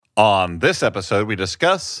On this episode, we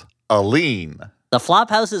discuss Aline, the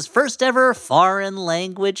Flophouse's first ever foreign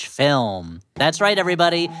language film. That's right,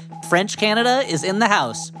 everybody. French Canada is in the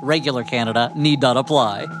house. Regular Canada need not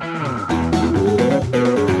apply.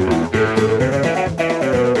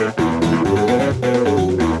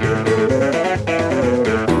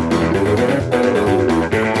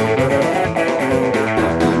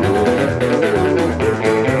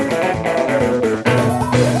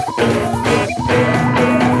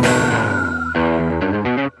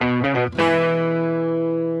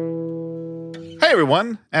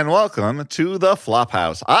 Everyone, and welcome to the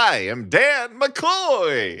Flophouse. I am Dan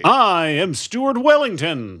McCoy. I am Stuart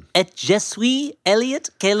Wellington. Et je suis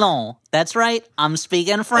Elliot Kellon. That's right, I'm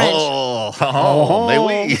speaking French. Mais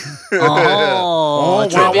oui.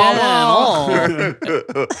 Très bien.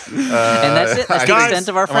 And that's it. That's the extent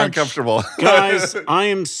of our French. I'm uncomfortable. Guys, I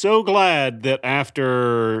am so glad that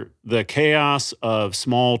after the chaos of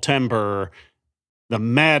Small Temper, the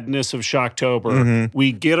madness of Shocktober,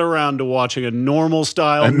 we get around to watching a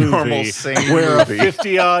normal-style movie where a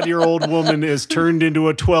 50-odd-year-old woman is turned into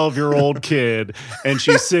a 12-year-old kid, and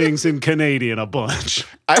she sings in Canadian a bunch.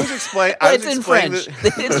 I was explaining. It's in French.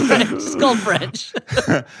 It's French. It's called French.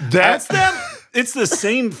 That's them? It's the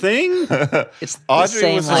same thing? It's the Audrey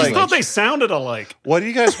same was language. I thought they sounded alike. What are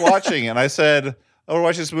you guys watching? And I said, we're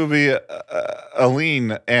watching this movie,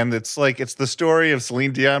 Aline, and it's the story of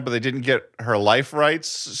Celine Dion, but they didn't get her life rights.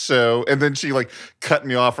 So, and then she cut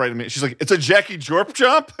me off right in a minute. She's like, it's a Jackie Jorp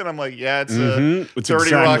jump? And I'm like, yeah, it's a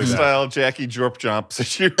 30 Rock style Jackie Jorp jump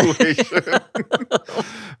situation.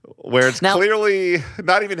 Where it's clearly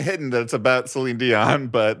not even hidden that it's about Celine Dion,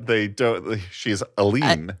 but they don't, she's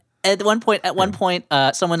Aline. At one point,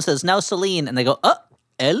 someone says, now Celine, and they go,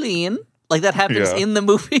 Aline. Like that happens in the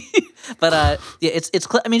movie. But it's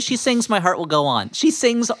I mean, she sings My Heart Will Go On. She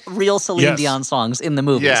sings real Celine Dion songs in the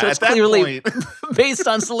movie. Yeah, so it's clearly based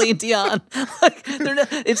on Celine Dion.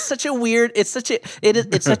 This is such a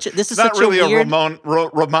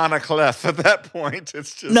Romana Clef at that point.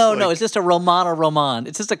 It's just No, it's just a Romana Roman.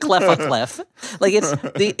 It's just a Clefa Clef.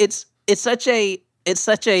 It's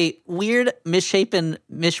such a weird, misshapen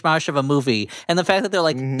mishmash of a movie. And the fact that they're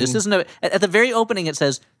like, this isn't at the very opening it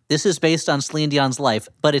says, this is based on Celine Dion's life,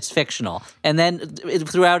 but it's fictional. And then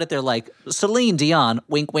throughout it, they're like, Celine Dion,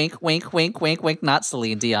 wink, wink, wink, wink, wink, wink, not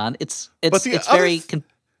Celine Dion. It's very... The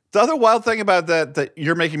other wild thing about that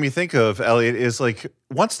you're making me think of, Elliot, is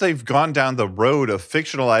once they've gone down the road of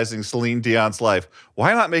fictionalizing Celine Dion's life,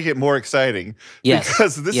 why not make it more exciting? Yes.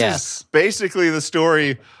 Because this is basically the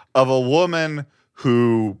story of a woman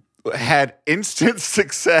who had instant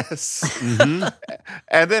success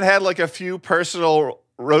and then had a few personal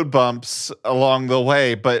road bumps along the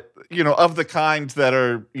way, but of the kind that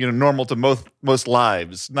are normal to most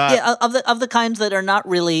lives. Not of the kinds that are not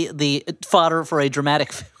really the fodder for a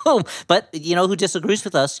dramatic film. But who disagrees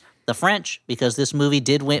with us? The French, because this movie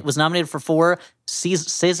was nominated for 4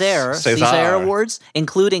 César awards,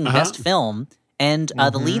 including Best Film. And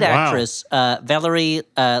the lead actress, Valérie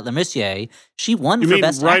Lemercier, she won for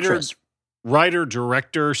Best Actress. Writer,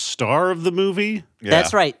 director, star of the movie? Yeah.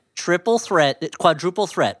 That's right. Triple threat, quadruple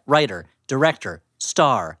threat. Writer, director,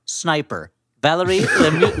 star, sniper. Valérie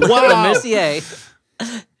Lemercier.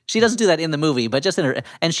 She doesn't do that in the movie, but just in her.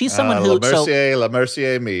 And she's someone who...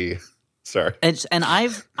 Lemercier me. Sorry. And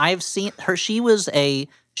I've seen her. She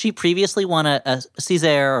previously won a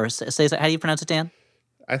César or César. How do you pronounce it, Dan?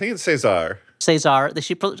 I think it's César. César,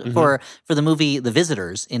 for the movie The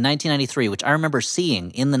Visitors in 1993, which I remember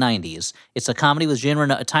seeing in the 90s. It's a comedy with Jean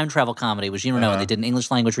Reno, a time travel comedy with Jean Reno, and they did an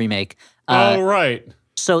English language remake. Right.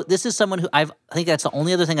 So this is someone who I think that's the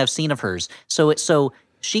only other thing I've seen of hers. So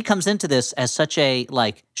she comes into this as such a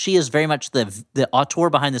she is very much the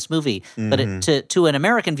auteur behind this movie, but to an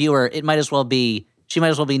American viewer, she might as well be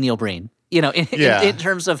Neil Breen. In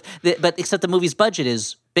terms of but except the movie's budget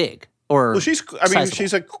is big.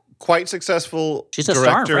 She's a quite successful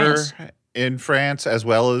director in France, as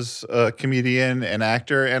well as a comedian and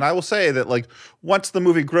actor. And I will say that once the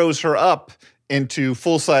movie grows her up into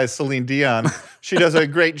full-size Celine Dion, she does a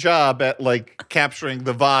great job at capturing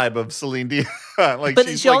the vibe of Celine Dion.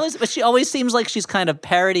 She always seems like she's kind of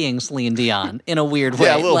parodying Celine Dion in a weird way.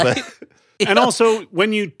 Yeah, a little bit. And also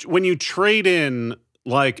when you trade in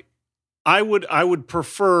I would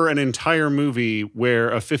prefer an entire movie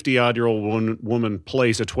where a 50-odd-year-old woman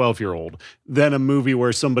plays a 12-year-old than a movie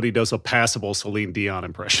where somebody does a passable Celine Dion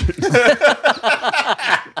impression.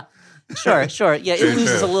 Sure. Yeah, it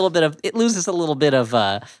loses a little bit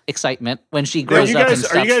of excitement when she grows up and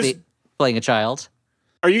stops playing a child.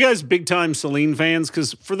 Are you guys big time Celine fans?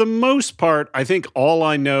 Because for the most part, I think all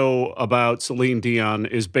I know about Celine Dion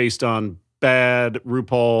is based on bad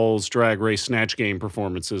RuPaul's Drag Race Snatch Game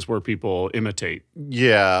performances where people imitate.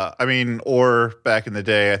 Yeah, I mean, or back in the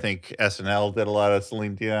day, I think SNL did a lot of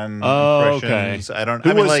Celine Dion impressions. Okay. I don't.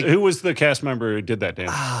 I mean, Who was the cast member who did that, Dan?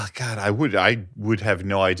 Ah, God, I would have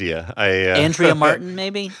no idea. Andrea Martin,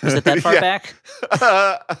 maybe? Was it that far back?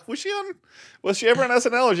 Was she ever on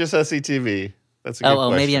SNL or just SCTV? That's a good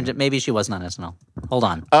question. Maybe she wasn't on SNL. Hold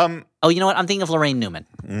on. You know what? I'm thinking of Lorraine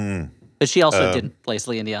Newman. But she also didn't play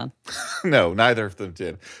Celine Dion. No, neither of them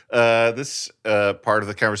did. This part of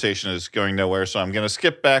the conversation is going nowhere, so I'm going to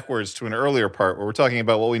skip backwards to an earlier part where we're talking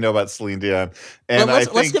about what we know about Celine Dion. And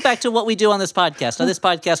let's get back to what we do on this podcast. On this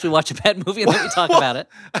podcast, we watch a bad movie and then we talk about it.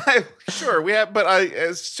 Sure, we have. But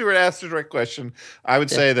as Stuart asked a direct question, I would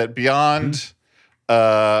say that beyond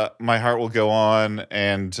My Heart Will Go On,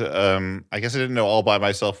 and I guess I didn't know All by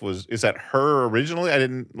Myself is that her originally? I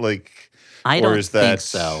didn't like. I don't think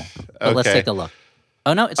so. But let's take a look.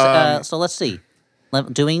 Oh no, it's so let's see.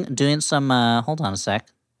 Doing some hold on a sec.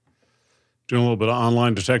 Doing a little bit of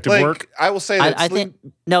online detective work. I will say that I think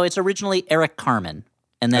no, it's originally Eric Carmen.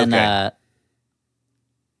 And then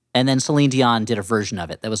Celine Dion did a version of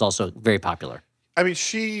it that was also very popular. I mean,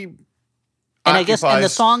 she and I guess and the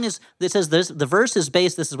song is the verse is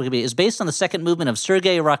based. This is what is based on the second movement of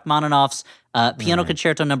Sergei Rachmaninoff's Piano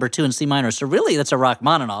Concerto No. 2 in C minor. So really, that's a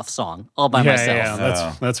Rachmaninoff song all by myself.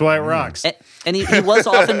 Yeah, that's why it rocks. And he was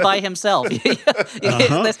often by himself.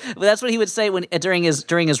 That's what he would say during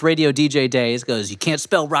his radio DJ days. Goes, you can't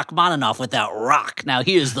spell Rachmaninoff without rock. Now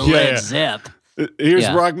here's the Led Zepp. Here's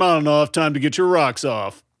Rachmaninoff. Time to get your rocks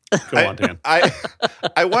off. Go on, Dan. I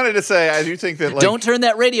wanted to say I do think that don't turn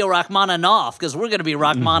that radio Rachmanin off because we're going to be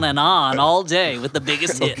Rachmanin on all day with the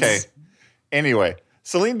biggest hits. Okay. Anyway,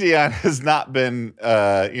 Celine Dion has not been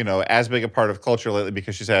as big a part of culture lately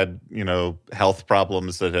because she's had health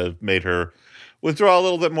problems that have made her withdraw a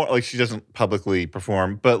little bit more. Like she doesn't publicly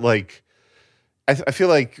perform, but like I feel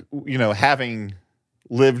like having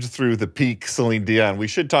lived through the peak Celine Dion, we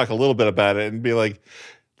should talk a little bit about it and be like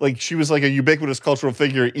she was like a ubiquitous cultural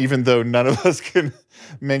figure, even though none of us can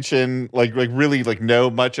mention really know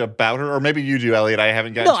much about her. Or maybe you do, Elliot. I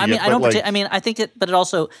haven't gotten to yet. I don't. I think it, but it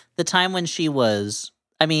also the time when she was.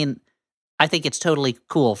 I mean, I think it's totally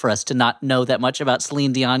cool for us to not know that much about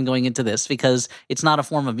Celine Dion going into this because it's not a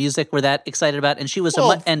form of music we're that excited about. And she was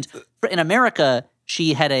and in America,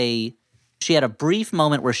 she had a brief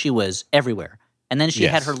moment where she was everywhere, and then she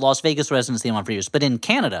had her Las Vegas residency on for years. But in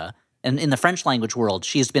Canada. And in the French language world,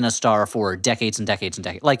 she's been a star for decades and decades and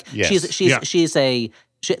decades. Like they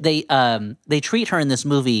treat her in this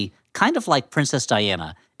movie kind of like Princess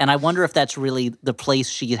Diana, and I wonder if that's really the place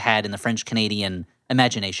she had in the French Canadian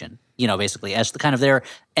imagination. Basically as the kind of their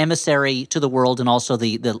emissary to the world, and also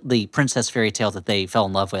the princess fairy tale that they fell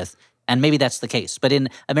in love with. And maybe that's the case. But in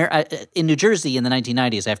New Jersey in the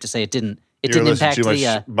 1990s, I have to say it didn't impact too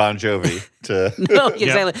much Bon Jovi to no,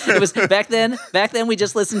 exactly. It was back then we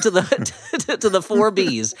just listened to the to the 4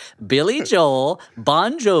 Bs: Billy Joel,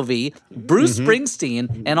 Bon Jovi, Bruce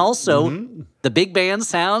Springsteen, and also the big band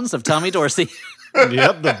sounds of Tommy Dorsey.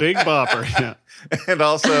 Yep, the Big Bopper. Yeah. And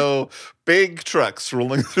also big trucks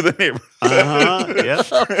rolling through the neighborhood.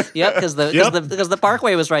 Yep, because the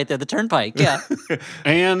Parkway was right there, the Turnpike. Yeah,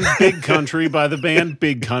 and Big Country by the band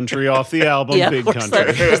Big Country off the album Big Country,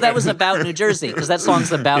 because that was about New Jersey. Because that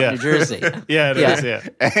song's about New Jersey. Yeah, it is. Yeah,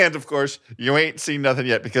 and of course you ain't seen nothing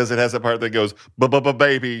yet because it has a part that goes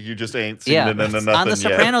baby, you just ain't seen nothing yet. On The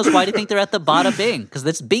Sopranos, why do you think they're at the bada bing? Because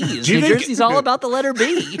it's bees. New Jersey's all about the letter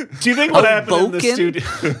B. Do you think what happened in the studio?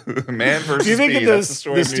 Man versus Do you think bee, in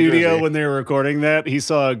the studio when they were recording that he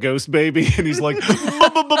saw a ghost baby and he's like,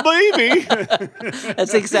 baby?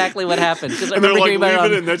 That's exactly what happened. And they're like, leave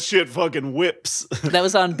it in, that shit fucking whips. That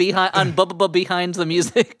was on behind the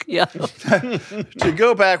music. Yeah. To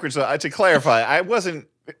go backwards, to clarify, I wasn't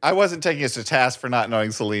taking us to task for not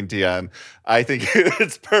knowing Celine Dion. I think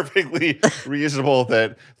it's perfectly reasonable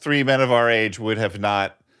that 3 men of our age would have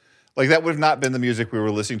not. Like, that would have not been the music we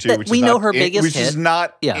were listening to. Which we know her biggest hit. Which is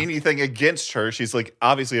not Yeah. anything against her. She's, like,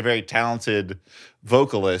 obviously a very talented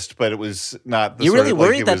vocalist, but it was not the You're sort really of,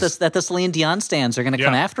 worried like, that the Celine Dion stands are going to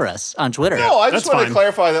come after us on Twitter. No, I just That's want to fine.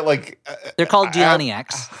 clarify that, like... They're called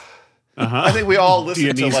Dioniacs. I think we all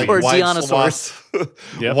listen to, like, Or wide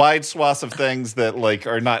swaths of things that, like,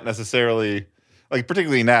 are not necessarily... Like,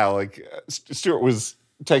 particularly now, like, Stuart was...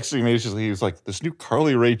 texting me, he was like, this new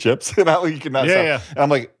Carly Rae Jepsen album, you cannot stop. Yeah. And I'm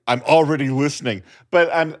like, I'm already listening.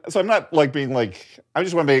 But I'm not like being like, I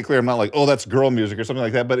just want to make it clear, I'm not like, oh, that's girl music or something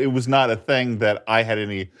like that. But it was not a thing that I had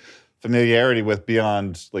any familiarity with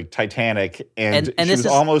beyond like Titanic, and she was this is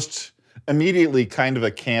almost immediately kind of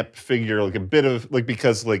a camp figure, like a bit of like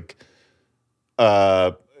because like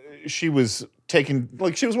she was taken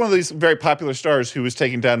like she was one of these very popular stars who was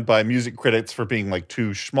taken down by music critics for being like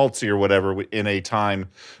too schmaltzy or whatever in a time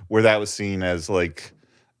where that was seen as like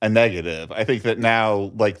a negative. I think that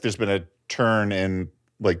now like there's been a turn in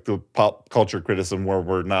like the pop culture criticism where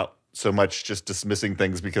we're not so much just dismissing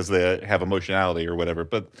things because they have emotionality or whatever.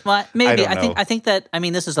 But well, maybe I think that I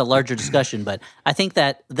mean this is a larger discussion, but I think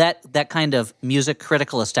that kind of music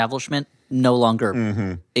critical establishment no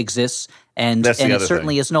longer exists, and it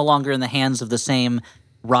certainly is no longer in the hands of the same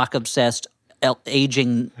rock obsessed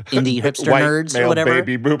aging indie hipster white nerds male or whatever.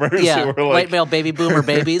 baby boomers. Yeah, who were like, white male baby boomer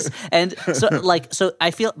babies. And so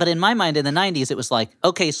I feel, but in my mind in the 90s, it was like,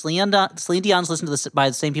 okay, Celine Dion's listened to this by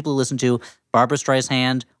the same people who listened to Barbra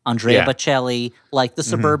Streisand, Andrea Bocelli, like the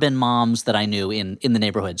suburban moms that I knew in the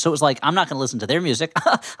neighborhood. So it was like, I'm not going to listen to their music.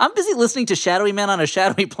 I'm busy listening to Shadowy Men on a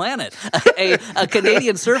Shadowy Planet, a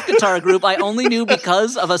Canadian surf guitar group I only knew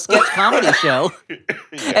because of a sketch comedy show.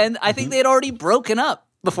 And I think they had already broken up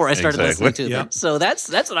before I started listening to them. So that's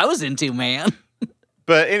what I was into, man.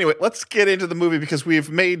 But anyway, let's get into the movie because we've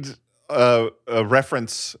made a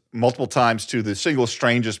reference multiple times to the single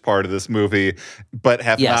strangest part of this movie, but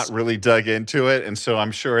have not really dug into it. And so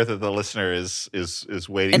I'm sure that the listener is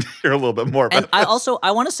waiting to hear a little bit more about it.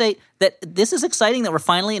 I want to say that this is exciting that we're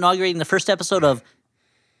finally inaugurating the first episode of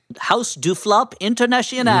House du Flop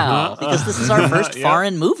International, because this is our first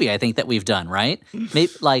foreign movie, I think, that we've done, right?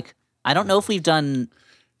 Maybe, like, I don't know if we've done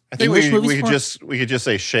I think English we could just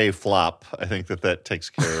say Shay Flop. I think that takes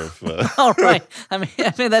care of. All right. I mean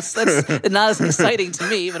that's not as exciting to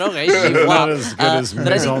me, but okay. Shay Flop. Not as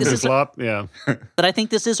good as Maison du Flop. Yeah. But I think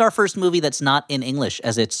this is our first movie that's not in English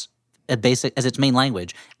as its main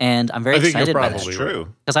language, and I'm very excited by that. That's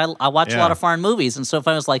true. Because I watch a lot of foreign movies, and so if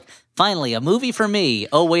I was like, finally, a movie for me.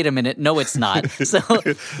 Oh, wait a minute. No, it's not. So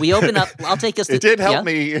we open up. I'll take us. It did help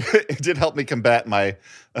me. It did help me combat my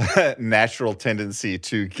natural tendency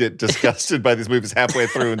to get disgusted by these movies halfway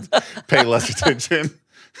through and pay less attention.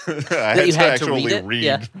 I had to actually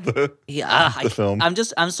read the film.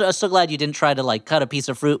 I'm so glad you didn't try to like cut a piece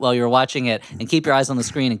of fruit while you were watching it and keep your eyes on the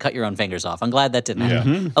screen and cut your own fingers off. I'm glad that didn't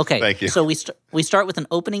happen. Okay, thank you. So we start with an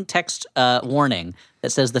opening text warning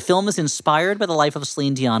that says the film is inspired by the life of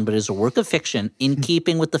Celine Dion, but is a work of fiction in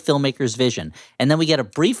keeping with the filmmaker's vision. And then we get a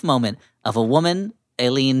brief moment of a woman,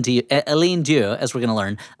 Aline Dieu, as we're going to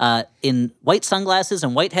learn, in white sunglasses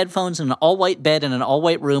and white headphones in an all-white bed in an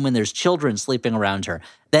all-white room, and there's children sleeping around her.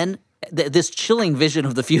 Then this chilling vision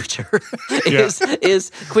of the future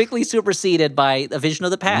is quickly superseded by a vision of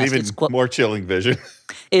the past. An even more chilling vision.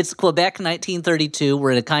 It's Quebec, 1932.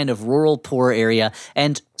 We're in a kind of rural, poor area.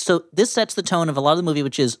 And so this sets the tone of a lot of the movie,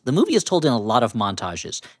 which is the movie is told in a lot of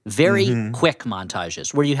montages, very quick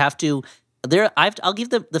montages, where you have to I'll give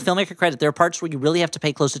the filmmaker credit. There are parts where you really have to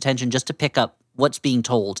pay close attention just to pick up what's being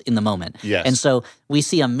told in the moment. Yes. And so we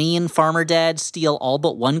see a mean farmer dad steal all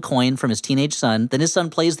but one coin from his teenage son. Then his son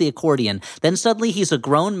plays the accordion. Then suddenly he's a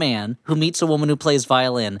grown man who meets a woman who plays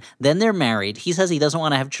violin. Then they're married. He says he doesn't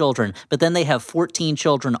want to have children, but then they have 14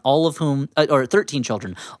 children, all of whom, or 13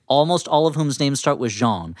 children, almost all of whom's names start with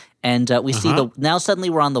Jean. And we see now suddenly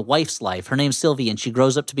we're on the wife's life. Her name's Sylvie, and she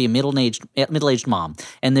grows up to be a middle-aged mom.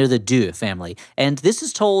 And they're the Dieu family. And this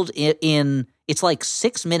is told in it's like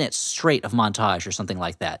 6 minutes straight of montage or something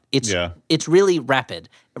like that. It's really rapid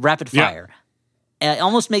fire. It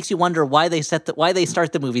almost makes you wonder why they start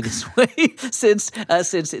the movie this way, since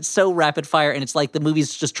it's so rapid fire, and it's like the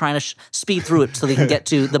movie's just trying to speed through it so they can get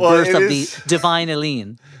to the birth of the divine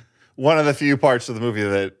Aline. One of the few parts of the movie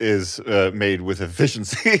that is made with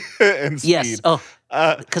efficiency and speed. Yes. Oh,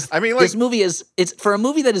 because this movie it's for a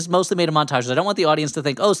movie that is mostly made of montages. I don't want the audience to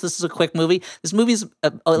think, oh, so this is a quick movie. This movie's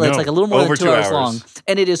it's like a little more than 2 hours long,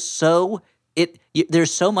 and it is so.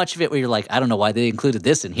 There's so much of it where you're like, I don't know why they included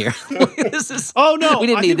this in here. Oh no,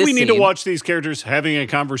 we need to watch these characters having a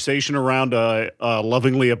conversation around a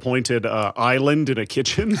lovingly appointed island in a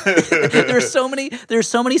kitchen. There's so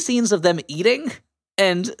many scenes of them eating.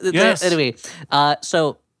 And anyway,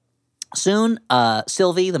 so soon,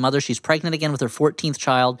 Sylvie, the mother, she's pregnant again with her 14th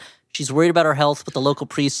child. She's worried about her health, but the local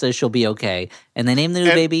priest says she'll be okay. And they name the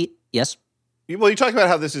new baby. Yes. Well, you talk about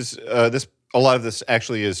how this is a lot of this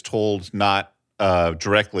actually is told not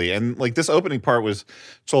directly, and like this opening part was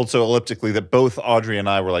told so elliptically that both Audrey and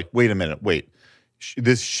I were like, wait a minute,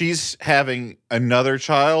 she's having another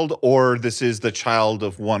child, or this is the child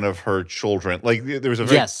of one of her children. Like there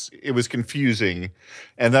was it was confusing.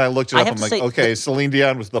 And then I looked it up. I'm like, okay, Celine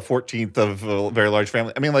Dion was the 14th of a very large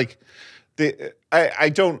family. I mean, like I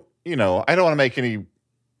don't I don't want to make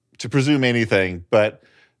to presume anything, but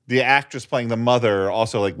the actress playing the mother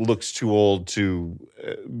also like looks too old to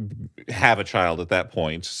have a child at that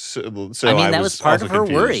point. So I mean, that was part of her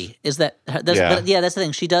confused. worry. Is that? But that's the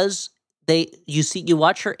thing. She does. You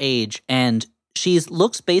watch her age, and she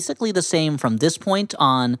looks basically the same from this point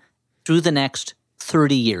on through the next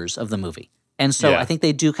 30 years of the movie. And so I think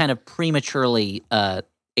they do kind of prematurely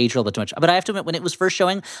age a little bit too much. But I have to admit, when it was first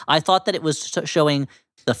showing, I thought that it was showing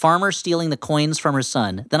the farmer stealing the coins from her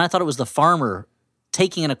son. Then I thought it was the farmer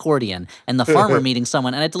taking an accordion and the farmer meeting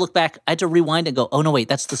someone. And I had to look back. I had to rewind and go, oh, no, wait,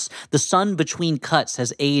 that's the son between cuts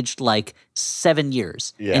has aged like 7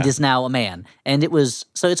 years and is now a man. And it's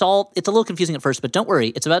a little confusing at first, but don't worry.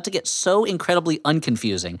 It's about to get so incredibly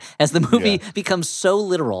unconfusing as the movie becomes so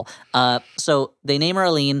literal. So they name her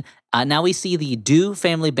Aline. Now we see the Dew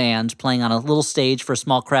family band playing on a little stage for a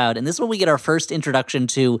small crowd. And this is when we get our first introduction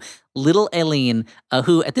to little Aline,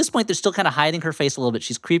 who at this point they're still kind of hiding her face a little bit.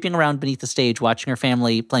 She's creeping around beneath the stage watching her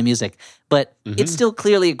family play music. But it's still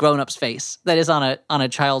clearly a grown-up's face that is on a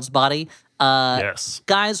child's body. Yes.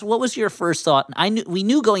 Guys, what was your first thought? We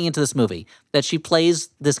knew going into this movie that she plays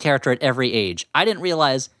this character at every age. I didn't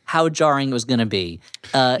realize how jarring it was going to be.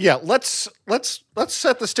 Let's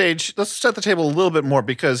set the stage. Let's set the table a little bit more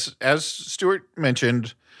because, as Stuart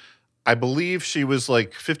mentioned, I believe she was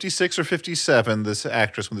like 56 or 57. This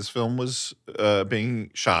actress when this film was being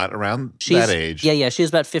shot around that age. Yeah, she was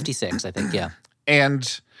about 56, I think. Yeah,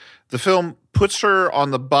 and the film puts her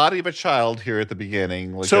on the body of a child here at the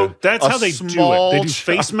beginning. Like that's how they do it. They do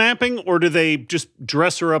face mapping, or do they just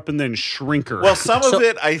dress her up and then shrink her? Well, some of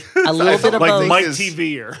it, a little bit of like both. Mike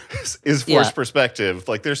TV is forced perspective.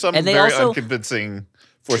 Like there's some very unconvincing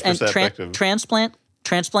forced perspective. Transplant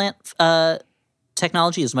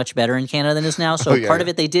technology is much better in Canada than it is now. So part of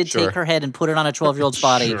it, they did take her head and put it on a 12-year-old's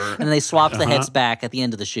body, and then they swapped the heads back at the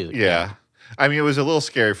end of the shoot. Yeah. I mean, it was a little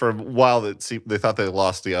scary for a while. They thought they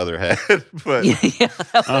lost the other head, but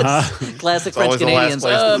that was classic French Canadians.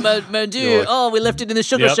 Oh, mon Dieu! Oh, we left it in the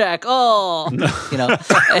sugar shack. Oh,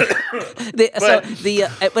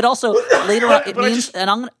 but also later on, it means.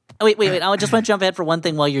 Wait! I just want to jump ahead for one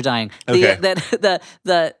thing while you're dying. That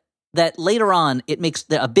later on, it makes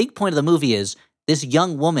a big point of the movie is this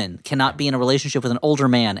young woman cannot be in a relationship with an older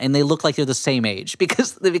man, and they look like they're the same age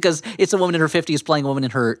because it's a woman in her 50s playing a woman in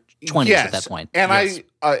her 20s at that point. And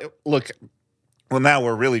I look, well, now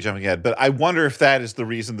we're really jumping ahead, but I wonder if that is the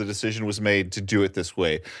reason the decision was made to do it this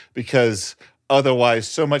way, because otherwise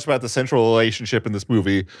so much about the central relationship in this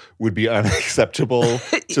movie would be unacceptable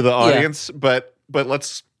to the audience. But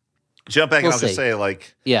let's jump back and I'll just say,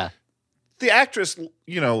 like, the actress,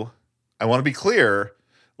 I want to be clear,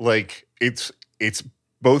 like, it's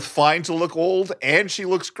both fine to look old and she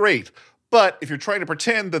looks great. But if you're trying to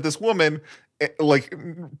pretend that this woman, like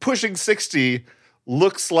pushing 60,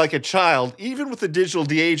 looks like a child, even with the digital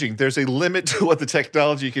de-aging, there's a limit to what the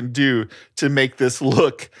technology can do to make this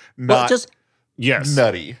look not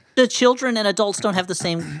nutty. The children and adults don't have the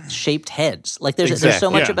same shaped heads. Like there's so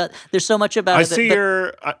much about I see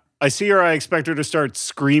her. I expect her to start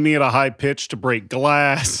screaming at a high pitch to break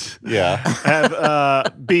glass. Yeah,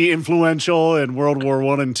 have be influential in World War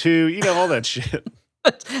I and II. All that shit.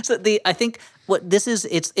 So I think what this is,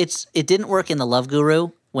 it didn't work in The Love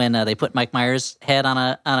Guru when they put Mike Myers' head on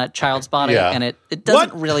a child's body, and it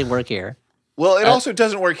doesn't really work here. Well, it also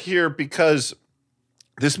doesn't work here because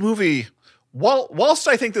this movie. Whilst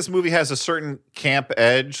I think this movie has a certain camp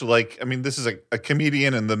edge, like, I mean, this is a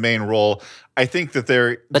comedian in the main role, I think that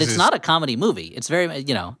But it's not a comedy movie. It's very,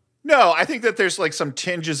 No, I think that there's like some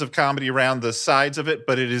tinges of comedy around the sides of it,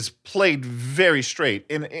 but it is played very straight.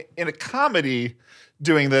 In a comedy,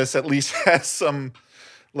 doing this at least has some,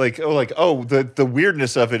 the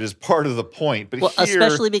weirdness of it is part of the point. But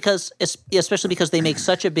especially because they make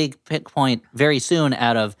such a big point very soon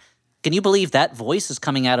out of, can you believe that voice is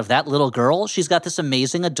coming out of that little girl? She's got this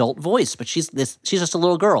amazing adult voice, but she's just a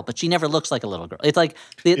little girl, but she never looks like a little girl. It's like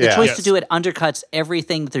the choice to do it undercuts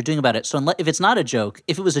everything that they're doing about it. So if it's not a joke,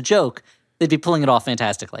 if it was a joke, they'd be pulling it off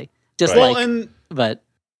fantastically. And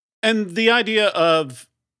the idea of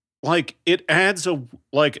like it adds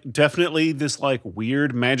definitely this like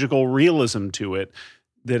weird magical realism to it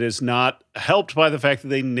that is not helped by the fact that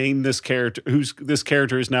they named this character, this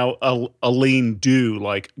character is now Aline Dew,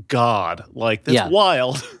 like God. Like, that's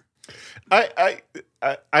wild. I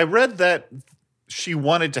read that she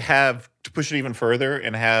wanted to push it even further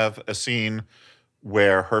and have a scene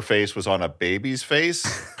where her face was on a baby's face.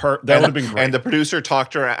 That would have been great. And the producer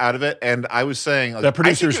talked her out of it. And I was saying, like, that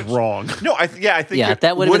producer's wrong. No, I think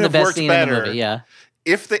that would have been the best scene in the movie. Yeah.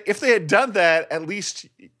 if they had done that, at least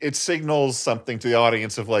it signals something to the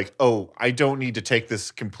audience of like, oh, I don't need to take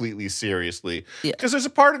this completely seriously. Because there's a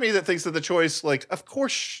part of me that thinks that the choice, like, of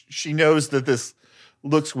course she knows that this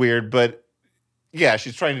looks weird, but yeah,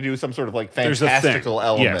 she's trying to do some sort of like fantastical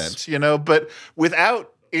element, you know, but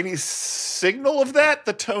without any signal of that,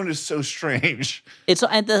 the tone is so strange. It's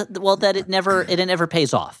that it never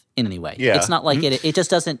pays off in any way. Yeah. It's not like it just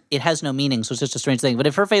doesn't, it has no meaning, so it's just a strange thing. But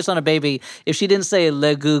if her face on a baby, if she didn't say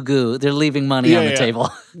le goo goo, they're leaving money on the table.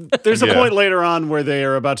 There's a point later on where they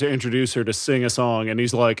are about to introduce her to sing a song, and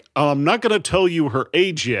he's like, I'm not going to tell you her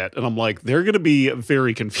age yet. And I'm like, they're going to be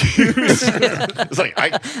very confused. It's like,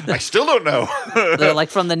 I still don't know. They're like,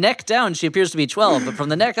 from the neck down, she appears to be 12, but from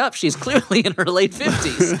the neck up, she's clearly in her late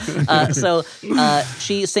 50s. So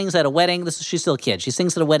she sings at a wedding. She's still a kid. She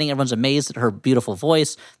sings at a wedding. Everyone's amazed at her beautiful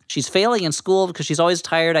voice. She's failing in school because she's always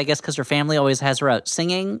tired, I guess, because her family always has her out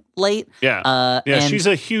singing late. Yeah. She's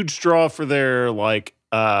a huge draw for their, like,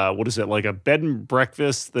 what is it, like a bed and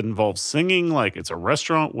breakfast that involves singing? Like it's a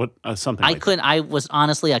restaurant? Something like that.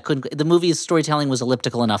 I couldn't. The movie's storytelling was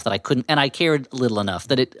elliptical enough that I couldn't, and I cared little enough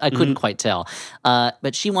that I couldn't quite tell.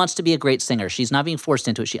 But she wants to be a great singer. She's not being forced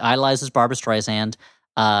into it. She idolizes Barbra Streisand,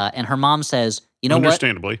 and her mom says, you know what?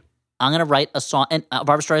 Understandably. I'm going to write a song. And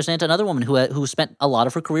Barbra Streisand, another woman who spent a lot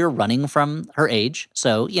of her career running from her age.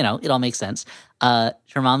 So, you know, it all makes sense. Her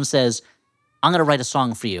mom says, I'm going to write a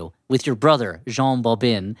song for you with your brother, Jean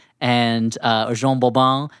Bobin, or Jean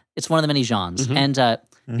Bobin. It's one of the many Jeans. And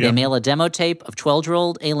they mail a demo tape of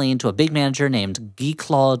 12-year-old Aline to a big manager named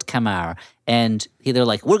Guy-Claude Camard. And they're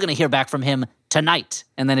like, we're going to hear back from him tonight.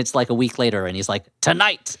 And then it's like a week later, and he's like,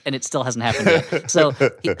 tonight. And it still hasn't happened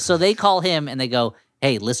yet. So they call him, and they go,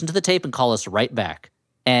 hey, listen to the tape and call us right back.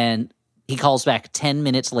 And he calls back 10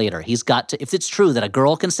 minutes later. He's got to, if it's true that a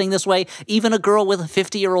girl can sing this way, even a girl with a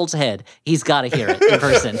 50-year-old's head, he's got to hear it in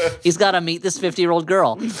person. He's got to meet this 50-year-old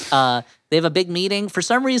girl. They have a big meeting. For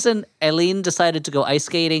some reason, Aline decided to go ice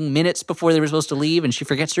skating minutes before they were supposed to leave, and she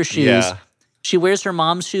forgets her shoes. Yeah. She wears her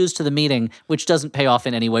mom's shoes to the meeting, which doesn't pay off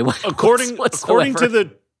in any way According to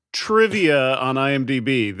the trivia on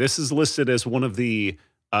IMDb, this is listed as one of the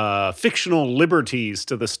fictional liberties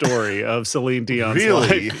to the story of Celine Dion's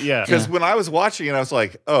life. Yeah. Because when I was watching it, I was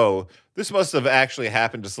like, oh, this must have actually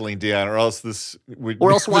happened to Celine Dion, or else this would.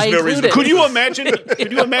 Or else why include it? Could you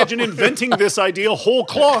imagine inventing this idea whole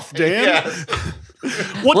cloth, Dan? Yeah.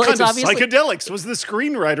 What kind of psychedelics was the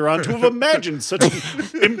screenwriter on to have imagined such an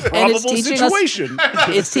improbable situation?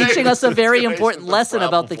 It's teaching us a very important lesson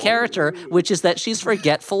about the character, which is that she's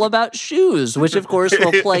forgetful about shoes, which of course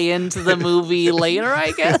will play into the movie later,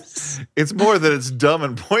 I guess. It's more that it's dumb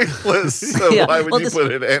and pointless, so why would you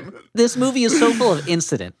put it in? This movie is so full of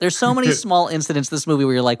incident. There's so many small incidents in this movie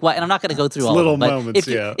where you're like, what? And I'm not going to go through all little of them. Moments,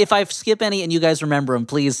 if I skip any and you guys remember them,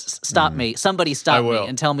 please stop me. Somebody stop me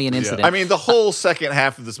and tell me an incident. I mean, the whole second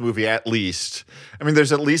half of this movie, at least. I mean,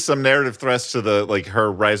 there's at least some narrative threats to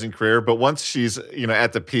her rising career, but once she's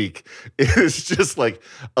at the peak, it's just like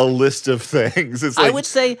a list of things. It's like, I would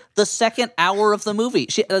say the second hour of the movie.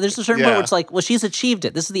 There's a certain point where it's like, well, she's achieved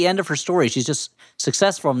it. This is the end of her story. She's just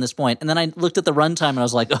successful from this point. And then I looked at the runtime and I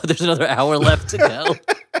was like, oh, there's another hour left to go.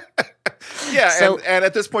 Yeah, and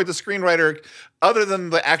at this point, the screenwriter, other than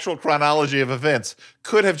the actual chronology of events,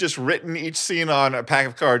 could have just written each scene on a pack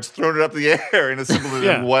of cards, thrown it up the air, and assembled it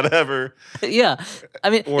in whatever. Yeah, I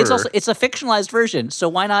mean, order. it's a fictionalized version, so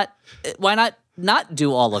why not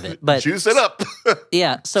do all of it? But juice it up.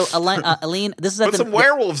 Yeah. So Aline, this is at put some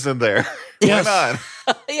werewolves in there. Why not?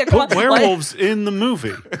 Put werewolves in the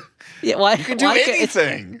movie. Yeah, why? You can do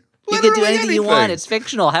anything. You can do anything you want. It's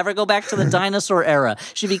fictional. Have her go back to the dinosaur era.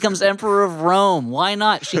 She becomes emperor of Rome. Why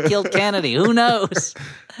not? She killed Kennedy. Who knows?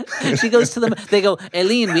 She goes to them. They go,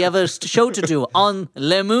 Aline, we have a show to do on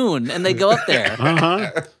Le Moon. And they go up there.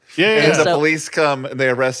 Uh-huh. Yeah. And the police come and they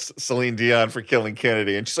arrest Celine Dion for killing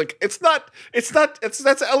Kennedy. And she's like, that's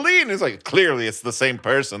Aline. It's like, clearly it's the same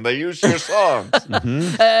person. They used your songs.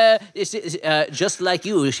 Just like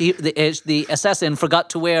you, the assassin forgot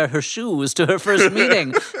to wear her shoes to her first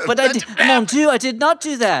meeting. But mon Dieu, I did not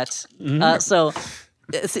do that.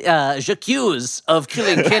 J'accuse of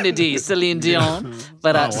killing Kennedy, Celine Dion.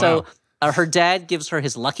 But wow. Her dad gives her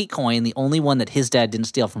his lucky coin, the only one that his dad didn't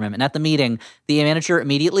steal from him. And at the meeting, the manager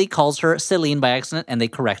immediately calls her Celine by accident, and they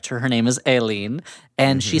correct her. Her name is Aline.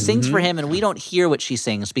 And she sings for him, and we don't hear what she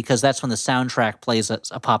sings because that's when the soundtrack plays a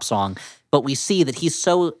pop song. But we see that he's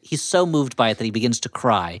so moved by it that he begins to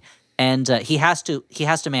cry. And he has to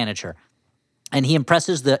manage her. And he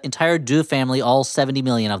impresses the entire Deux family, all 70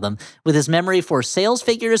 million of them, with his memory for sales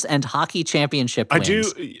figures and hockey championship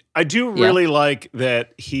wins. I do really like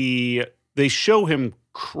that they show him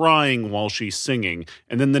crying while she's singing.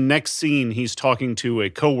 And then the next scene, he's talking to a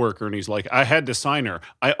coworker and he's like, I had to sign her.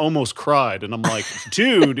 I almost cried. And I'm like,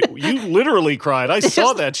 dude, you literally cried. I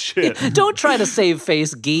saw that shit. Don't try to save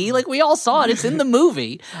face, Guy. Like, we all saw it. It's in the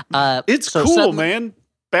movie. It's cool, man.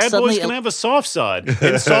 Bad boys can have a soft side,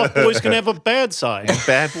 and soft boys can have a bad side. And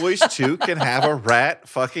bad boys, too, can have a rat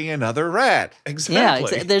fucking another rat.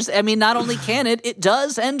 Exactly. Yeah, not only can it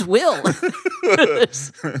does and will.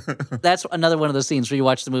 That's another one of those scenes where you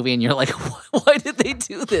watch the movie and you're like, why did they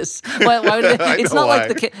do this? Why did they?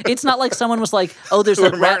 It's not like someone was like, oh, there's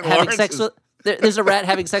a rat having sex with... There's a rat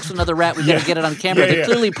having sex with another rat. We got to get it on camera. They're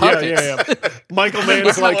clearly puppets. Yeah. Michael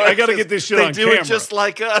Mann's like, I got to get this shit on camera. They do it just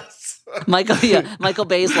like us. Michael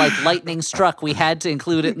Bay's like, lightning struck. We had to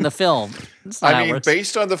include it in the film. I mean,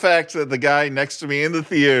 based on the fact that the guy next to me in the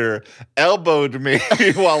theater elbowed me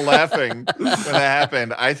while laughing when that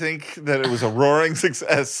happened, I think that it was a roaring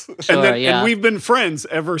success. Sure, and we've been friends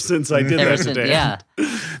ever since I did that today. Yeah.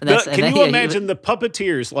 Can you imagine the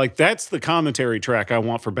puppeteers? Like, that's the commentary track I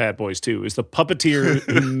want for Bad Boys 2, is the puppeteer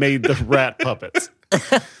who made the rat puppets.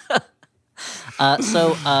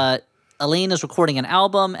 Aline is recording an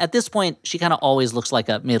album. At this point, she kind of always looks like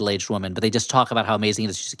a middle-aged woman, but they just talk about how amazing it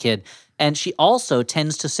is she's a kid. And she also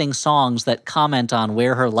tends to sing songs that comment on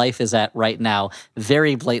where her life is at right now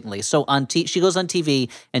very blatantly. So she goes on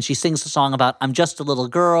TV and she sings a song about, I'm just a little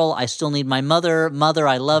girl, I still need my mother, mother,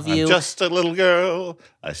 I love you. I'm just a little girl,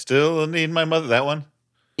 I still need my mother. That one?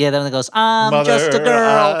 Yeah, then it goes, I'm mother, just a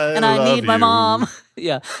girl, and I need my mom.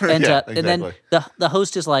 Yeah. And exactly. And then the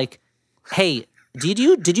host is like, hey, did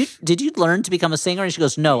you learn to become a singer? And she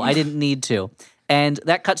goes, no, I didn't need to. And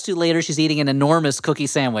that cuts to later, she's eating an enormous cookie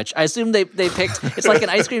sandwich. I assume they picked, it's like an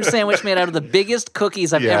ice cream sandwich made out of the biggest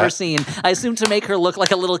cookies I've ever seen. I assume to make her look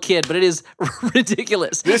like a little kid, but it is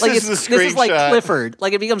ridiculous. This is like Clifford.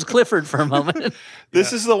 Like, it becomes Clifford for a moment.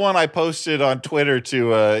 This is the one I posted on Twitter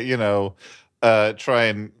to, try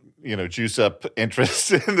and, juice up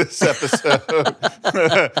interest in this episode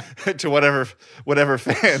to whatever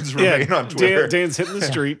fans remain on Twitter. Dan's hitting the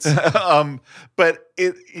streets. But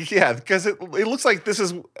because it looks like this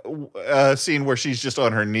is a scene where she's just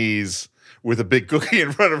on her knees with a big cookie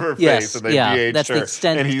in front of her face, and they de-aged that's her, the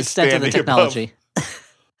extent and he's of the standing technology.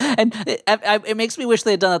 And it makes me wish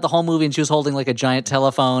they had done that the whole movie, and she was holding like a giant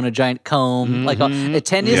telephone, a giant comb, like a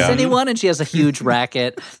tennis anyone, and she has a huge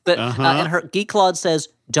racket. But and her Guy Claude says,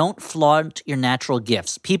 don't flaunt your natural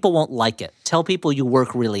gifts. People won't like it. Tell people you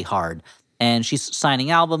work really hard. And she's signing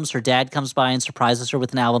albums. Her dad comes by and surprises her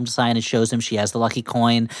with an album to sign and shows him she has the lucky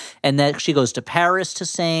coin. And then she goes to Paris to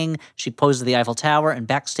sing. She poses at the Eiffel Tower, and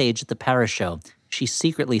backstage at the Paris show, she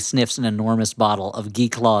secretly sniffs an enormous bottle of Guy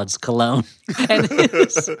Claude's cologne. And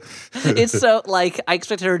it's so, like, I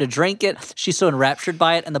expected her to drink it. She's so enraptured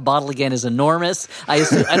by it, and the bottle, again, is enormous. I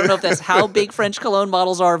don't know if that's how big French cologne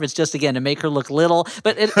bottles are, if it's just, again, to make her look little.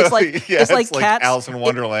 But it's like it's like cats. Alice in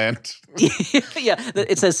Wonderland.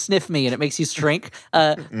 It says sniff me, and it makes you shrink.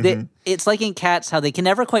 It's like in Cats, how they can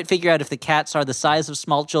never quite figure out if the cats are the size of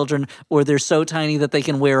small children or they're so tiny that they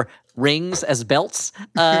can wear rings as belts.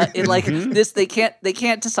 They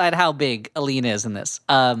can't decide how big Aline is in this.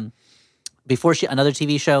 Before another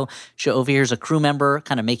TV show, she overhears a crew member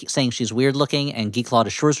kind of saying she's weird looking, and Guy Claude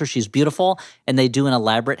assures her she's beautiful, and they do an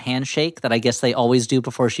elaborate handshake that I guess they always do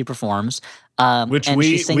before she performs. Which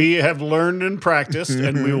we have learned and practiced,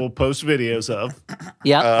 and we will post videos of.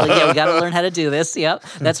 We got to learn how to do this. Yep,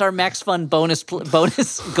 that's our Max Fun bonus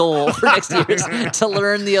goal for next year, is to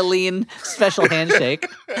learn the Aline special handshake.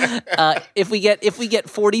 If we get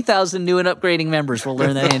 40,000 new and upgrading members, we'll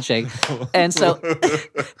learn that handshake. And so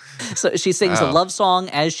she sings a love song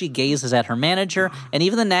as she gazes at her manager, and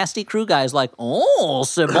even the nasty crew guy is like, "Oh,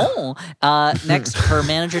 c'est bon." Next, her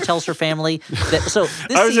manager tells her family that. So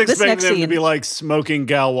this next scene to be like smoking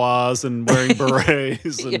galois and wearing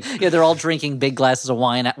berets. And... yeah, they're all drinking big glasses of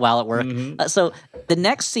wine while at work. So the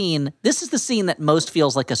next scene, this is the scene that most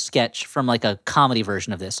feels like a sketch from like a comedy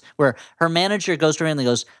version of this, where her manager goes to her and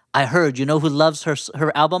goes, I heard, you know who loves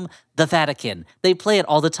her album? The Vatican. They play it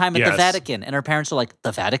all the time at the Vatican. And her parents are like,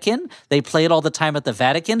 the Vatican? They play it all the time at the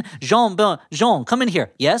Vatican? Jean, come in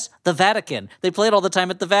here. Yes, the Vatican. They play it all the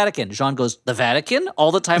time at the Vatican. Jean goes, the Vatican?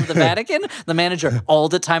 All the time at the Vatican? The manager, all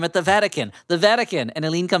the time at the Vatican. The Vatican. And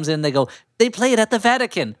Aline comes in and they go, they play it at the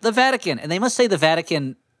Vatican. The Vatican. And they must say the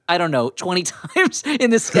Vatican, I don't know, 20 times in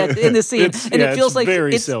this scene. It feels like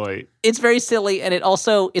very silly. It's very silly, and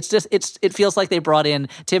it feels like they brought in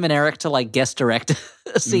Tim and Eric to like guest direct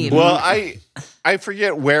a scene. Well, I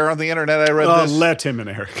forget where on the internet I read this. Let Tim and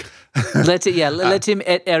Eric. Let Tim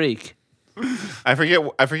et Eric. I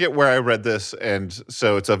forget where I read this, and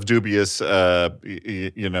so it's of dubious.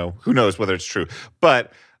 Who knows whether it's true,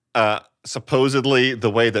 but supposedly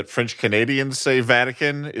the way that French Canadians say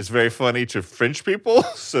Vatican is very funny to French people.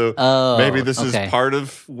 So maybe this is part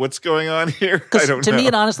of what's going on here. I don't know. To me,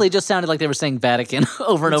 it honestly just sounded like they were saying Vatican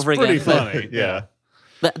over and over again. Pretty funny, yeah.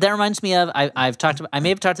 But that reminds me of I may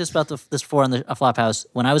have talked this before on the Flophouse.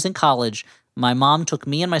 When I was in college, my mom took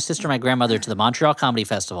me and my sister and my grandmother to the Montreal Comedy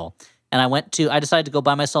Festival. And I decided to go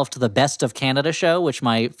by myself to the Best of Canada show, which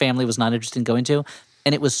my family was not interested in going to.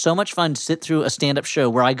 And it was so much fun to sit through a stand-up show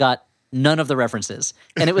where I got none of the references.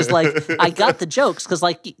 And it was like, I got the jokes because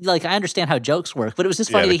like I understand how jokes work, but it was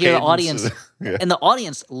just funny to hear the audience. And the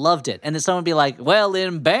audience loved it. And then someone would be like, well,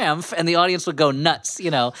 in Banff, and the audience would go nuts,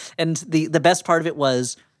 And the best part of it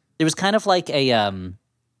was there was kind of like a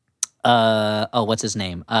what's his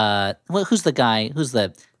name? Who's the guy? Who's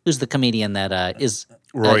the comedian that is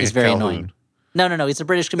very Calhoun. annoying? No. He's a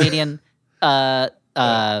British comedian.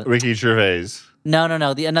 Ricky Gervais.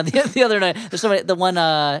 No. The other night, there's somebody. The one,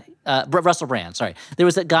 Russell Brand. Sorry, there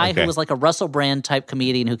was a guy who was like a Russell Brand type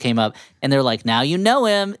comedian who came up, and they're like, "Now you know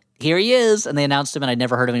him. Here he is." And they announced him, and I'd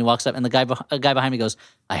never heard of him. He walks up, and a guy behind me goes,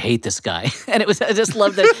 "I hate this guy." And I just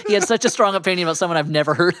loved that he had such a strong opinion about someone I've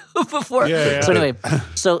never heard of before. Yeah. So anyway,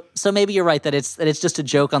 so maybe you're right that it's just a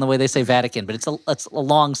joke on the way they say Vatican, but it's a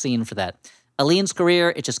long scene for that. Aline's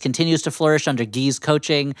career, it just continues to flourish under Guy's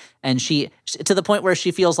coaching, and she to the point where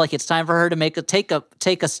she feels like it's time for her to take a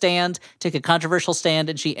controversial stand,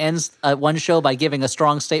 and she ends one show by giving a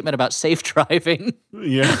strong statement about safe driving.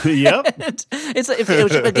 Yeah, yep.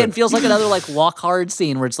 it again feels like another like walk hard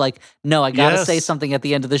scene where it's like, no, I gotta say something at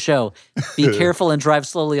the end of the show. Be careful and drive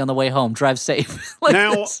slowly on the way home. Drive safe.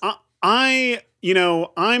 Now,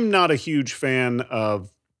 I'm not a huge fan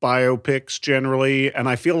of biopics generally, and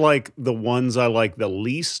I feel like the ones I like the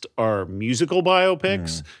least are musical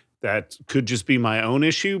biopics. That could just be my own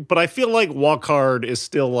issue, but I feel like Walk Hard is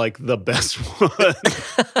still like the best one.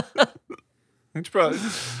 It's probably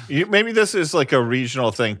maybe this is like a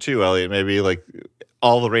regional thing too, Elliot. Maybe like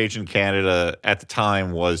all the rage in Canada at the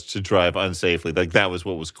time was to drive unsafely. Like that was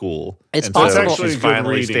what was cool. It's and possible. So she's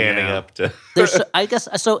finally standing up to. I guess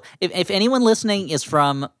so. If anyone listening is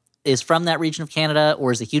from that region of Canada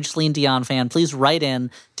or is a huge Celine Dion fan, please write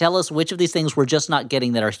in. Tell us which of these things we're just not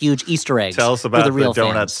getting that are huge Easter eggs. Tell us about the real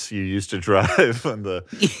donuts fans. you used to drive in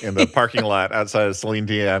the parking lot outside of Celine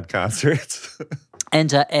Dion concerts.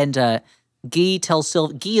 And Guy tells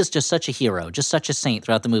Sylvie. Guy is just such a hero, just such a saint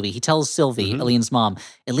throughout the movie. He tells Sylvie, Aline's mom,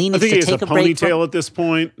 Aline needs to take a break. Ponytail at this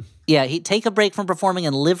point. Yeah, he'd take a break from performing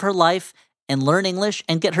and live her life and learn English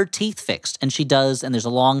and get her teeth fixed. And she does, and there's a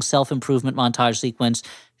long self-improvement montage sequence.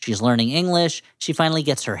 She's learning English. She finally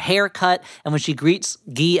gets her hair cut. And when she greets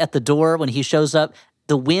Guy at the door, when he shows up,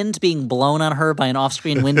 the wind being blown on her by an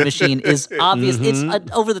off-screen wind machine is obvious. It's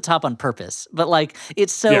over the top on purpose, but like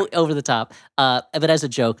it's so over the top. But as a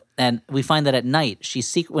joke, and we find that at night,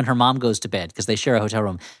 when her mom goes to bed because they share a hotel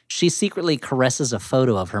room, she secretly caresses a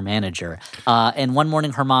photo of her manager. And one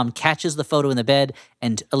morning, her mom catches the photo in the bed,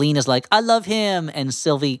 and Aline is like, "I love him." And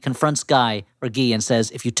Sylvie confronts Guy and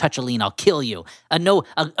says, "If you touch Aline, I'll kill you.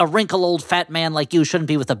 A wrinkled old fat man like you shouldn't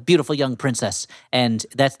be with a beautiful young princess." And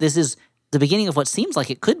this is the beginning of what seems like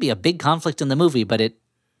it could be a big conflict in the movie, but it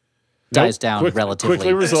dies down relatively.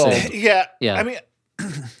 Quickly resolved. Yeah. I mean,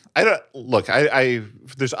 I don't look. I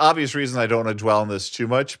there's obvious reasons I don't want to dwell on this too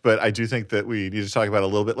much, but I do think that we need to talk about it a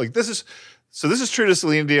little bit. Like this is true to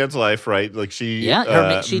Celine Dion's life, right? Like she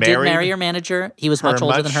she did marry her manager. He was much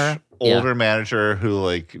older than her. Older manager who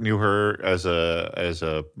like knew her as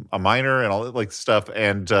a minor and all that like stuff,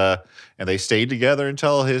 and they stayed together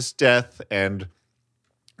until his death. And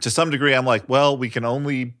to some degree, I'm like, well, we can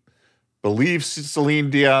only believe Celine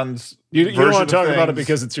Dion's. You don't want to talk about it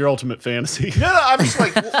because it's your ultimate fantasy. No, I'm just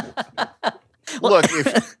like, look,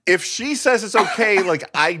 if she says it's okay, like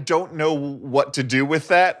I don't know what to do with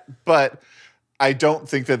that, but I don't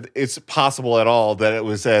think that it's possible at all that it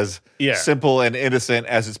was as simple and innocent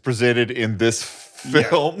as it's presented in this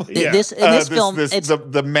film. In this film, it's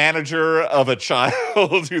the manager of a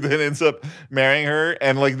child who then ends up marrying her,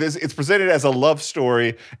 and like this, it's presented as a love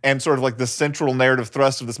story and sort of like the central narrative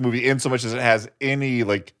thrust of this movie, in so much as it has any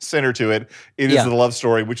like center to it. It is the love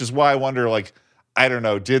story, which is why I wonder, like, I don't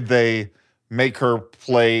know, did they make her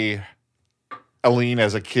play Aline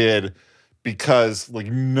as a kid because like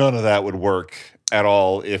none of that would work at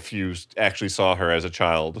all if you actually saw her as a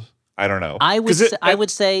child? I don't know. I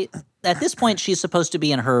would say at this point she's supposed to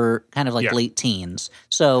be in her kind of like late teens.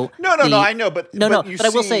 So no, I know, but I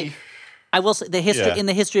will say the history in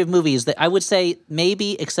the history of movies that I would say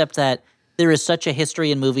maybe, except that there is such a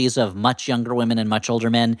history in movies of much younger women and much older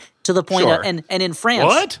men to the point Sure. of, and in France.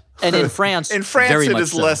 What? And in France, In France, very it much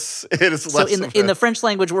is so. less. It is So less. in the French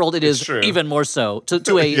language world, it is true. even more so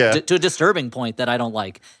to a Yeah. to a disturbing point that I don't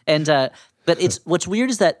like. And but it's what's weird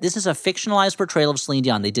is that this is a fictionalized portrayal of Celine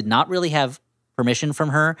Dion. They did not really have permission from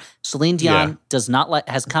her. Celine Dion Yeah. does not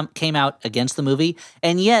came out against the movie,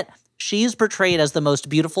 and yet she's portrayed as the most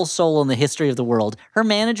beautiful soul in the history of the world. Her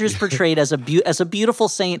manager is portrayed as a beautiful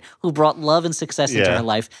saint who brought love and success into Yeah. her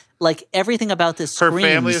life. Like everything about this her screams.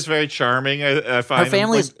 family is very charming. I find Her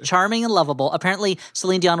family like, is charming and lovable. Apparently,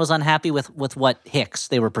 Celine Dion was unhappy with what Hicks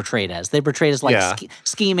they were portrayed as. They were portrayed as like Yeah.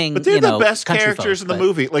 scheming, But they're the best country characters folk, in the but-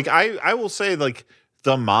 movie. Like I will say, like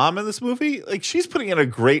the mom in this movie, like she's putting in a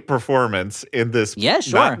great performance in this. Yeah,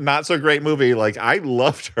 sure. Not so great movie. Like I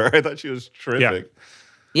loved her. I thought she was terrific.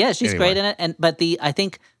 Yeah, she's Anyway. great in it, but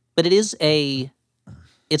it is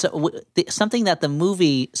something that the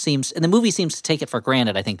movie seems to take it for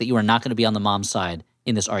granted. I think that you are not going to be on the mom's side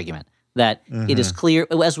in this argument. That it is clear,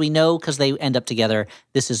 as we know, because they end up together.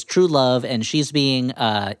 This is true love, and she's being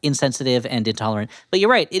insensitive and intolerant. But you're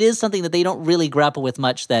right; it is something that they don't really grapple with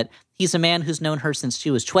much. That he's a man who's known her since she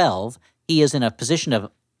was 12. He is in a position of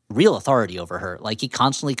real authority over her. Like he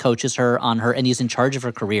constantly coaches her on her, and he's in charge of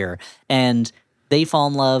her career. And they fall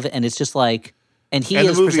in love, and it's just like, and he And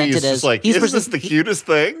is the movie presented is as just like, he's isn't this the cutest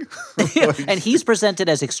thing? and he's presented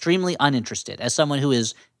as extremely uninterested, as someone who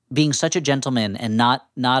is being such a gentleman and not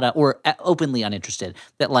openly uninterested.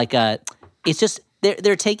 That like it's just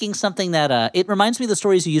they're taking something that it reminds me of the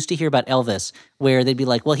stories you used to hear about Elvis, where they'd be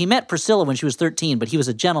like, well, he met Priscilla when she was 13, but he was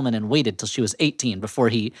a gentleman and waited till she was 18 before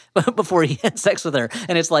he had sex with her.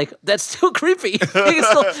 And it's like, that's still creepy.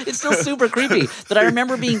 It's still super creepy. But I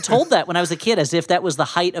remember being told that when I was a kid, as if that was the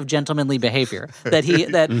height of gentlemanly behavior.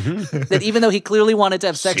 That even though he clearly wanted to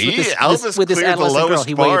have sex with this Elvis with this cleared the adolescent girl, lowest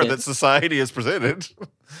he bar waited. that society has presented.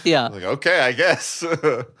 Yeah. Like, okay, I guess.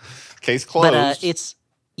 Case closed. But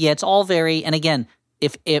it's all very, and again,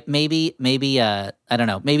 if it maybe I don't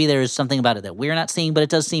know, maybe there is something about it that we're not seeing, but it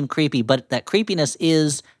does seem creepy. But that creepiness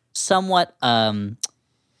is somewhat what's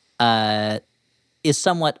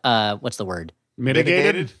the word?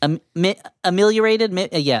 Mitigated? Ameliorated,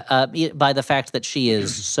 by the fact that she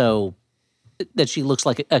is so that she looks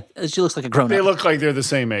like a grown up. They look like they're the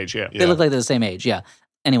same age, yeah. They look like they're the same age, yeah.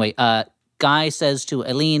 Anyway, Guy says to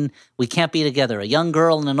Aline, we can't be together, a young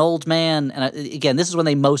girl and an old man. And again, this is when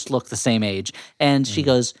they most look the same age. And she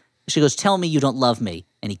goes, tell me you don't love me.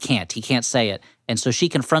 And he can't say it. And so she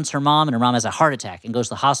confronts her mom, and her mom has a heart attack and goes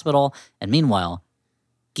to the hospital. And meanwhile,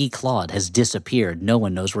 Guy Claude has disappeared. No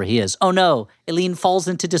one knows where he is. Oh no, Aline falls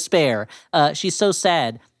into despair. She's so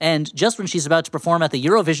sad. And just when she's about to perform at the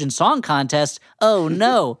Eurovision Song Contest, oh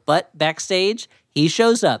no. But backstage, he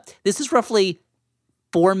shows up. This is roughly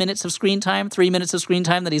 4 minutes of screen time, 3 minutes of screen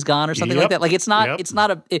time that he's gone or something like that. Like it's not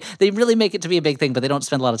they really make it to be a big thing, but they don't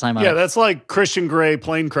spend a lot of time on it. Yeah, that's like Christian Grey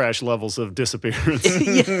plane crash levels of disappearance.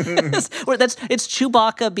 Yes. Or it's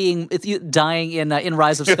Chewbacca dying in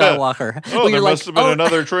Rise of Skywalker. Oh, where there you're must have been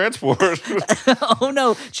another transport. oh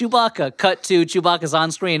no, Chewbacca. Cut to Chewbacca's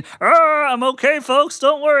on screen. I'm okay, folks.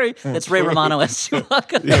 Don't worry. It's Ray Romano as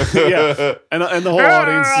Chewbacca. Yeah. And the whole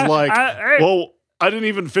audience is like, well, I didn't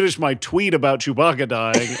even finish my tweet about Chewbacca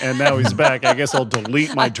dying, and now he's back. I guess I'll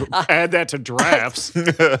delete add that to drafts.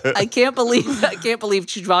 I can't believe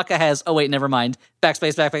Chewbacca has. Oh wait, never mind.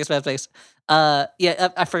 Backspace.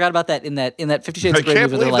 I forgot about that in that 50 Shades I of Grey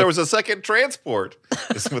can't movie. believe there was a second transport.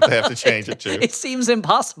 Is what they have to change it to. It seems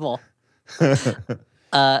impossible.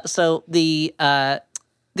 So I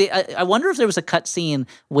wonder if there was a cut scene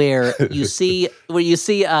where you see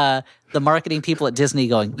the marketing people at Disney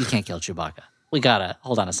going, "You can't kill Chewbacca. We gotta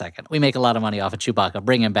hold on a second. We make a lot of money off of Chewbacca.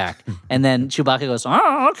 Bring him back." And then Chewbacca goes,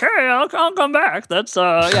 "Oh, okay, I'll come back." That's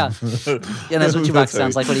yeah, and that's what Chewbacca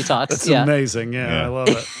sounds like when he talks. That's amazing. Yeah, I love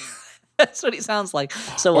it. That's what he sounds like.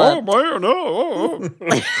 So, Oh man, no!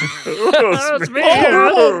 it's me.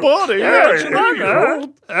 Oh, buddy,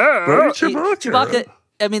 Chewbacca.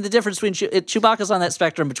 I mean, the difference between Chewbacca's on that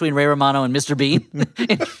spectrum between Ray Romano and Mr. Bean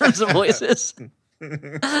in terms of voices.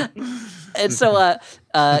 And so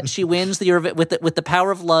she wins with the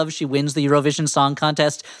power of love. She wins the Eurovision Song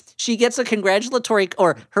Contest. She gets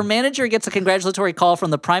her manager gets a congratulatory call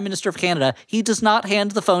from the Prime Minister of Canada. He does not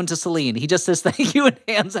hand the phone to Celine. He just says thank you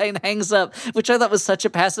and hangs up, which I thought was such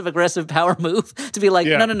a passive aggressive power move to be like,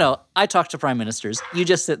 no. I talk to prime ministers. You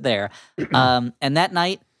just sit there. And that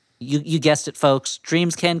night, you guessed it, folks.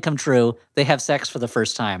 Dreams can come true. They have sex for the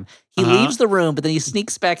first time. He leaves the room, but then he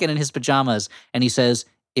sneaks back in his pajamas, and he says,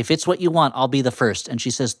 if it's what you want, I'll be the first. And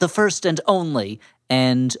she says, the first and only.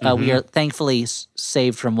 And we are thankfully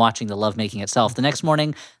saved from watching the lovemaking itself. The next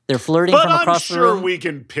morning, they're flirting from across the room. I'm sure we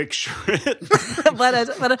can picture it.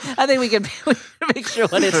 but I think we can picture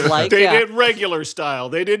what it's like. They did regular style.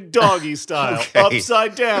 They did doggy style.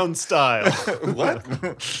 Upside down style. What?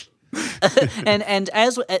 I've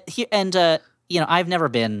never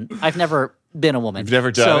been a woman. You've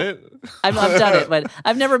never done it? I've done it, but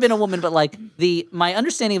I've never been a woman. But like my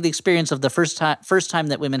understanding of the experience of the first time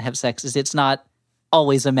that women have sex is it's not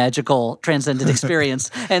always a magical, transcendent experience.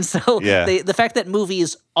 And so the fact that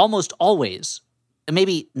movies almost always,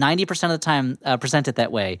 maybe 90% of the time, present it that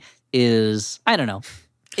way is, I don't know.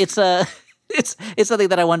 It's something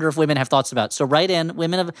that I wonder if women have thoughts about. So write in,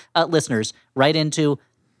 women of listeners, write into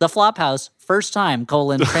The Flophouse, first time,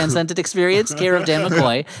 transcendent experience, care of Dan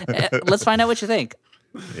McCoy. Let's find out what you think.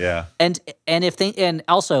 Yeah. And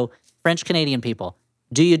also, French Canadian people,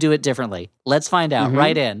 do you do it differently? Let's find out.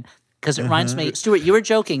 Write in. Because it reminds me, Stuart, you were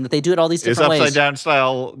joking that they do it all these different ways. Is upside down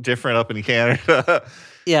style different up in Canada?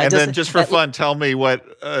 Yeah. And then just for fun, tell me what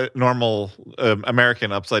normal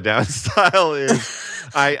American upside down style is.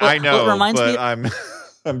 I know, but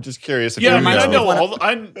I'm just curious. I know all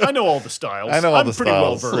the styles. I know all the pretty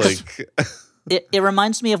styles. Well versed. It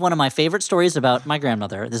reminds me of one of my favorite stories about my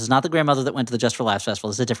grandmother. This is not the grandmother that went to the Just for Laughs festival.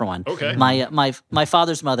 This is a different one. Okay. My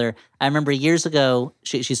father's mother. I remember years ago.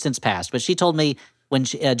 She's since passed, but she told me when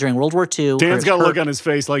during World War II. Dan's got a look on his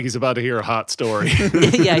face like he's about to hear a hot story.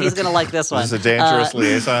 Yeah, he's gonna like this one. Is this a dangerous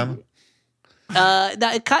liaison?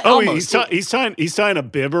 Almost. He's tying a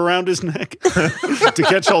bib around his neck to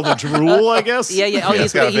catch all the drool, I guess. Yeah. Oh,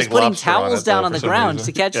 he's putting towels down on the ground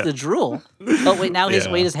to catch the drool. Oh wait, now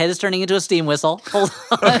his head is turning into a steam whistle. Hold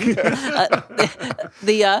on.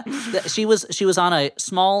 She was on a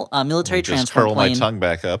small military transport curl plane. My tongue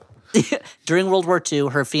back up. During World War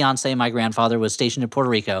II, her fiance, my grandfather, was stationed in Puerto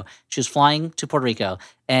Rico. She was flying to Puerto Rico,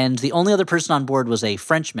 and the only other person on board was a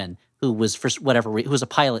Frenchman who was who was a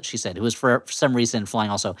pilot. She said, who was for some reason flying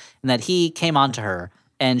also, and that he came on to her,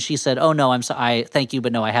 and she said, "Oh no, I thank you,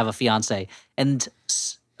 but no, I have a fiance." And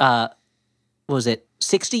what was it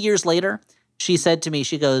 60 years later? She said to me,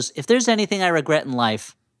 she goes, "If there's anything I regret in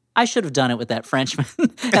life, I should have done it with that Frenchman."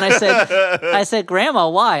 And I said, "Grandma,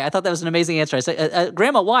 why?" I thought that was an amazing answer. I said,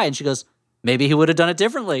 "Grandma, why?" And she goes, "Maybe he would have done it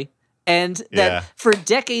differently." And that for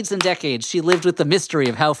decades and decades, she lived with the mystery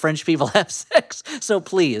of how French people have sex. So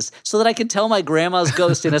please, so that I can tell my grandma's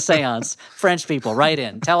ghost in a seance, French people, write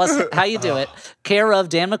in. Tell us how you do it. Care of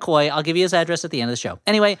Dan McCoy. I'll give you his address at the end of the show.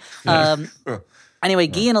 Anyway, Guy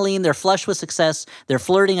and Aline, they're flush with success. They're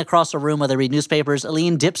flirting across a room while they read newspapers.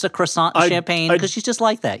 Aline dips a croissant in champagne because she's just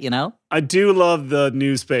like that, you know? I do love the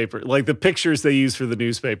newspaper. Like, the pictures they use for the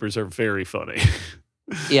newspapers are very funny.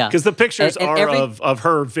 Yeah. Because the pictures are of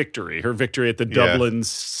her victory at the Dublin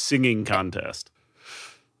singing contest.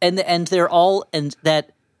 And they're all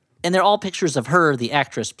they're all pictures of her, the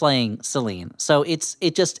actress, playing Celine. So it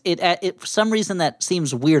for some reason that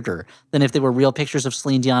seems weirder than if they were real pictures of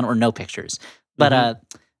Celine Dion or no pictures. But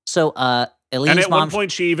Aline's and at mom, one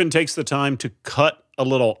point she even takes the time to cut a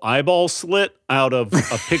little eyeball slit out of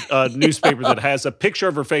a newspaper that has a picture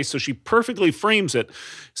of her face, so she perfectly frames it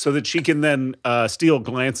so that she can then steal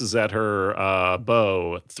glances at her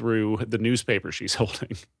beau through the newspaper she's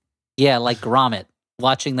holding. Yeah, like Gromit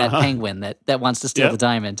watching that penguin that wants to steal the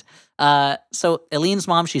diamond. So Aline's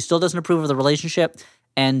mom, she still doesn't approve of the relationship,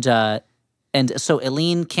 and so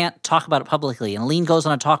Aline can't talk about it publicly. And Aline goes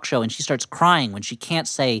on a talk show and she starts crying when she can't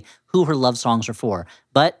say who her love songs are for.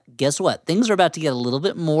 But guess what? Things are about to get a little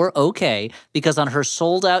bit more okay, because on her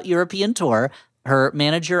sold-out European tour, her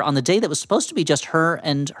manager, on the day that was supposed to be just her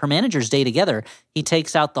and her manager's day together, he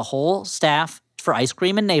takes out the whole staff for ice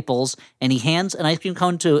cream in Naples, and he hands an ice cream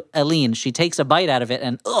cone to Aline. She takes a bite out of it,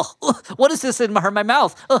 and what is this in my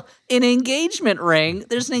mouth? An engagement ring.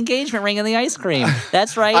 There's an engagement ring in the ice cream.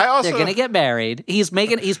 That's right. They're gonna get married. He's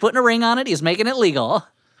putting a ring on it. He's making it legal.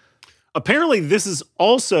 Apparently, this is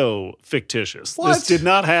also fictitious. What? This did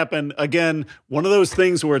not happen. Again, one of those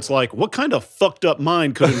things where it's like, what kind of fucked up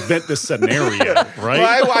mind could invent this scenario, right?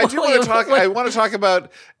 Well, I do want to talk. I want to talk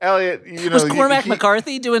about Elliot. Was Cormac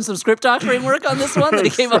McCarthy doing some script doctoring work on this one that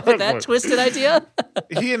he came up with that twisted idea?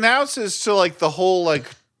 He announces to like the whole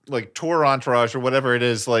like tour entourage or whatever it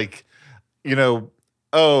is, like,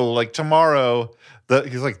 like tomorrow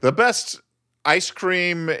he's like, the best ice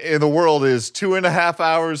cream in the world is 2.5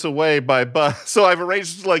 hours away by bus. So I've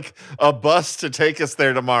arranged like a bus to take us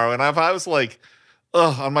there tomorrow. And if I was like,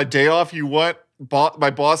 on my day off, my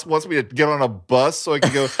boss wants me to get on a bus so I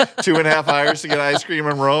can go 2.5 hours to get ice cream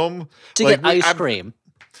in Rome. Get ice cream.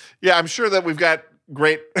 Yeah, I'm sure that we've got,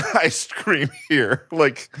 great ice cream here.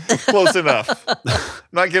 Like, close enough. I'm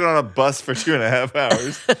not getting on a bus for 2.5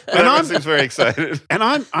 hours. And everyone seems very excited. And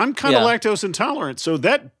I'm kind of lactose intolerant, so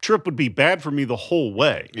that trip would be bad for me the whole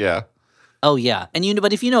way. Yeah. Oh, yeah. And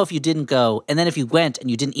but if you didn't go, and then if you went and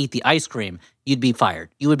you didn't eat the ice cream, you'd be fired.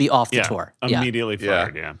 You would be off the tour. Immediately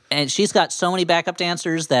fired, yeah. And she's got so many backup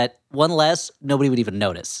dancers that one less, nobody would even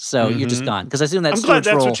notice. So you're just gone. Because I assume that's Stewart's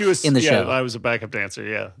role in the show. I was a backup dancer,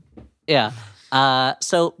 yeah. Yeah.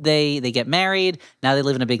 So they get married. Now they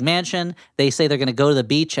live in a big mansion. They say they're going to go to the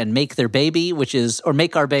beach and make their baby, or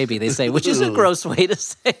make our baby, they say, which is a gross way to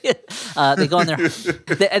say it. They go on their,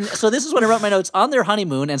 and so this is when I wrote my notes, on their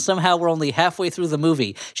honeymoon, and somehow we're only halfway through the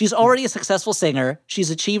movie. She's already a successful singer. She's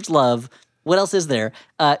achieved love. What else is there?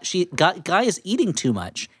 Guy is eating too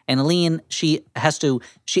much, and Aline, he passes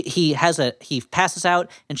out,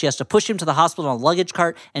 and she has to push him to the hospital on a luggage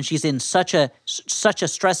cart, and she's in such a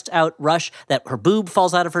stressed out rush that her boob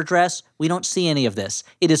falls out of her dress. We don't see any of this.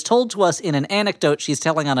 It is told to us in an anecdote she's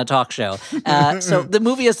telling on a talk show. So the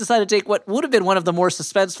movie has decided to take what would have been one of the more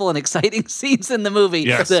suspenseful and exciting scenes in the movie,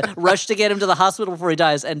 the rush to get him to the hospital before he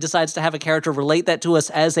dies, and decides to have a character relate that to us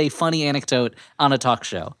as a funny anecdote on a talk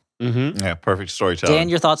show. Mm-hmm. Yeah, perfect storytelling. Dan,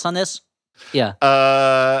 your thoughts on this? Yeah.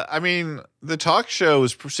 I mean, the talk show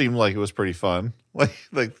seemed like it was pretty fun.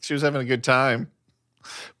 Like she was having a good time.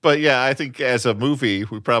 But yeah, I think as a movie,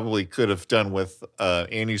 we probably could have done with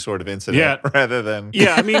any sort of incident rather than.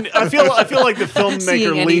 Yeah, I mean, I feel like the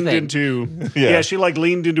filmmaker leaned into. Yeah, she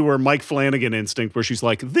leaned into her Mike Flanagan instinct, where she's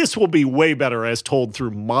like, "This will be way better as told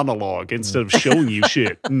through monologue instead of showing you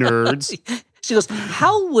shit, nerds." She goes,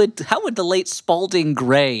 how would the late Spalding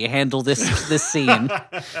Gray handle this scene?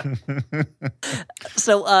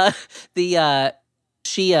 So where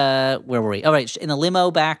were we? All right, in the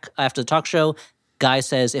limo back after the talk show, Guy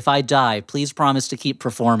says, "If I die, please promise to keep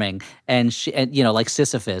performing." And like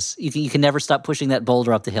Sisyphus, you can never stop pushing that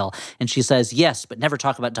boulder up the hill. And she says, "Yes, but never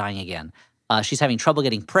talk about dying again." She's having trouble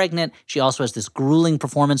getting pregnant. She also has this grueling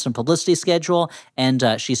performance and publicity schedule, and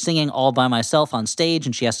she's singing all by myself on stage,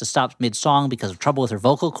 and she has to stop mid-song because of trouble with her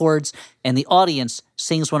vocal cords, and the audience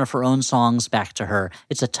sings one of her own songs back to her.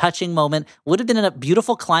 It's a touching moment. Would have been a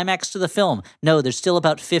beautiful climax to the film. No, there's still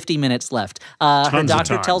about 50 minutes left. Her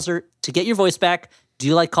doctor tells her to get your voice back. Do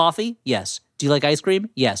you like coffee? Yes. Do you like ice cream?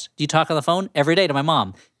 Yes. Do you talk on the phone? Every day to my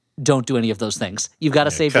mom. Don't do any of those things. You've got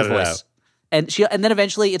to save your voice. And then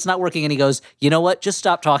eventually it's not working, and he goes, "You know what? Just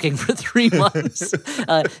stop talking for 3 months."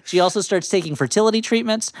 She also starts taking fertility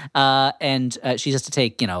treatments, and she has to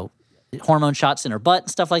take, hormone shots in her butt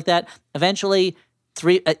and stuff like that. Eventually,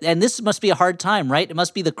 and this must be a hard time, right? It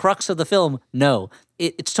must be the crux of the film. No.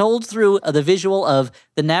 It's told through the visual of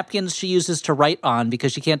the napkins she uses to write on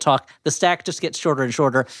because she can't talk. The stack just gets shorter and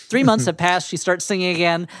shorter. 3 months have passed. She starts singing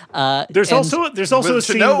again. There's also a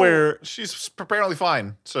scene where she's apparently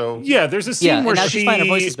fine. So yeah, there's a scene where she's fine. Her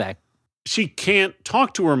voice is back. She can't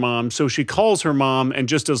talk to her mom, so she calls her mom and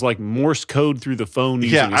just does Morse code through the phone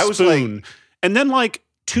using a spoon. And then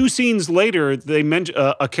 2 scenes later, they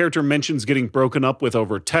a character mentions getting broken up with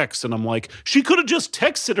over text, and I'm like, she could have just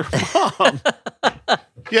texted her mom.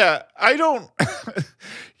 Yeah, I don't.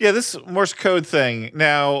 Yeah, this Morse code thing.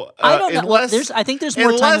 Now, I don't know. I think there's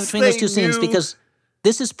more time between those 2 scenes because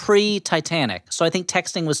this is pre-Titanic, so I think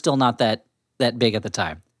texting was still not that big at the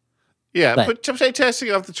time. Yeah, but to say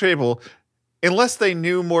texting off the table, unless they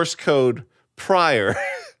knew Morse code prior,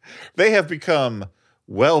 they have become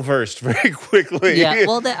well-versed very quickly. Yeah,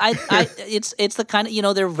 well, it's the kind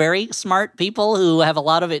of, they're very smart people who have a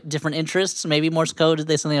lot of different interests. Maybe Morse code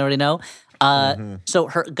is something they already know. So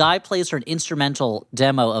her Guy plays her an instrumental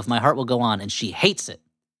demo of "My Heart Will Go On," and she hates it.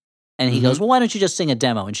 And he goes, "Well, why don't you just sing a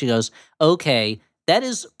demo?" And she goes, "Okay." That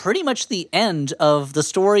is pretty much the end of the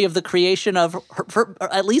story of the creation of her,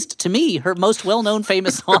 at least to me, her most well-known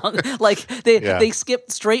famous song. They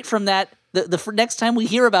skipped straight from that. The next time we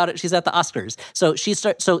hear about it, she's at the Oscars.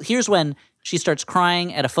 So here's when she starts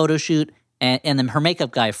crying at a photo shoot, and then her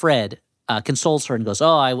makeup guy Fred consoles her and goes,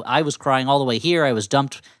 "Oh, I was crying all the way here. I was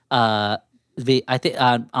dumped. I think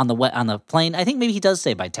on the plane. I think maybe he does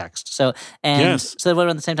say by text. So they went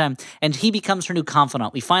around the same time, and he becomes her new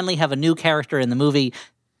confidant. We finally have a new character in the movie.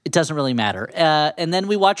 It doesn't really matter. And then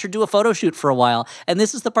we watch her do a photo shoot for a while. And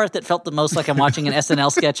this is the part that felt the most like I'm watching an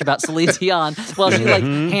SNL sketch about Celine Dion while she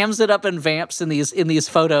hams it up and vamps in these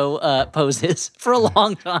photo poses for a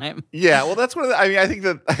long time. Yeah, well, that's one of the, I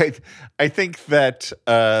think that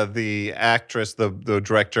the actress, the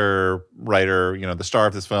director, writer, the star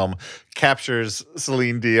of this film captures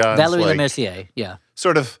Celine Dion's Valerie Lemercier, yeah.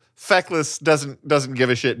 Sort of feckless, doesn't give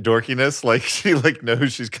a shit dorkiness. She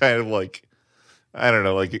knows she's kind of I don't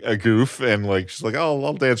know, like a goof, and like she's like, "Oh,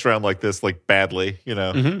 I'll dance around like this, like badly," you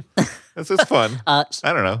know. Mm-hmm. It's fun. I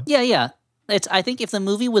don't know. Yeah. I think if the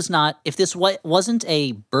movie was not, if this wasn't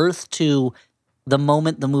a birth to the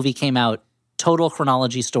moment the movie came out, total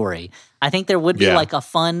chronology story, I think there would be like a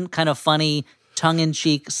fun, kind of funny,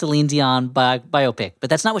 tongue-in-cheek Celine Dion biopic. But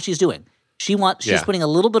that's not what she's doing. She's putting a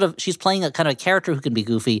little bit of, she's playing a kind of a character who can be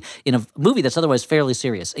goofy in a movie that's otherwise fairly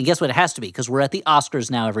serious. And guess what? It has to be, because we're at the Oscars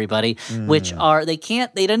now, everybody, which are, they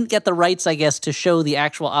didn't get the rights, I guess, to show the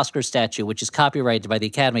actual Oscar statue, which is copyrighted by the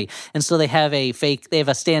Academy. And so they have a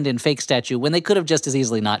stand-in fake statue when they could have just as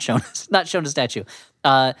easily not shown a statue.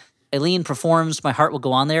 Aline performs My Heart Will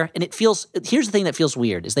Go On there. And here's the thing that feels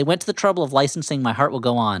weird, is they went to the trouble of licensing My Heart Will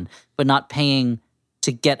Go On, but not paying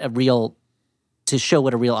to get to show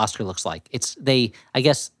what a real Oscar looks like. I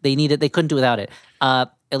guess they couldn't do without it.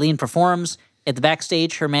 Aline performs at the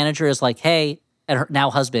backstage. Her manager is like, hey, and her now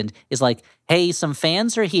husband is like, hey, some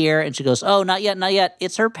fans are here. And she goes, oh, not yet.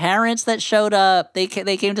 It's her parents that showed up. They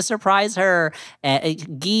came to surprise her. Guy,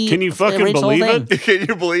 can you fucking believe it? Can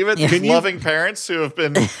you believe it? These loving parents who have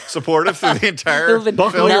been supportive through the entire film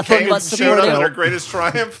nothing but showed up supportive. at their greatest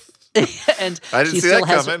triumph. And I didn't see that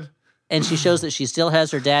coming. And she shows that she still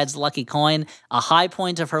has her dad's lucky coin, a high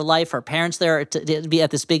point of her life. Her parents there to be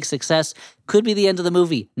at this big success. Could be the end of the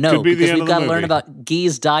movie. No, because we've got to learn about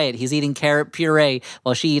Guy's diet. He's eating carrot puree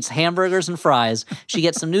while she eats hamburgers and fries. She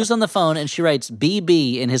gets some news on the phone, and she writes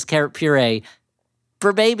BB in his carrot puree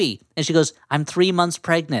for baby. And she goes, I'm 3 months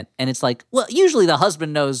pregnant. And it's like, well, usually the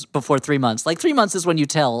husband knows before 3 months. Like 3 months is when you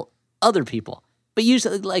tell other people. But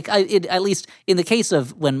usually, like at least in the case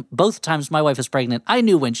of when both times my wife was pregnant, I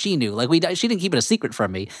knew when she knew. Like she didn't keep it a secret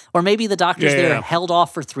from me. Or maybe the doctors there held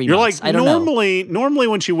off for 3 months. Like, I don't know. Normally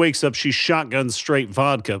when she wakes up, she shotguns straight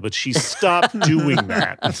vodka, but she stopped doing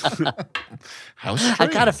that. How strange. I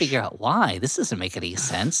gotta figure out why. This doesn't make any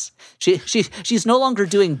sense. She's no longer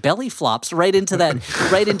doing belly flops right into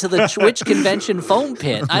the Twitch convention foam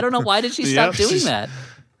pit. I don't know, why did she stop doing that?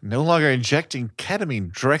 No longer injecting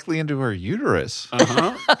ketamine directly into her uterus.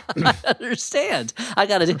 I understand. I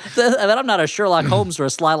gotta do. But I'm not a Sherlock Holmes or a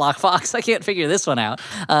Slylock Fox. I can't figure this one out.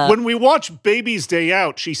 When we watch Baby's Day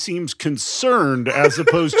Out, she seems concerned as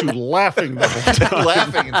opposed to laughing the whole time.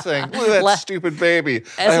 Laughing and saying, "Look at that stupid baby.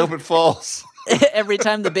 I hope it falls." Every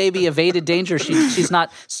time the baby evaded danger, she's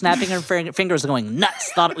not snapping her fingers and going,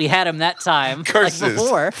 nuts, thought we had him that time. Curses. Like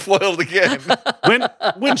before. Foiled again.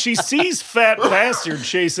 When she sees Fat Bastard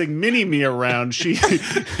chasing Mini-Me around, she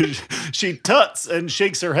tuts and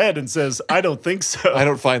shakes her head and says, I don't think so. I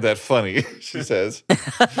don't find that funny, she says.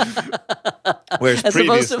 Whereas As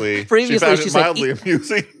previously she found it mildly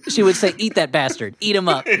amusing. She would say, eat that bastard. Eat him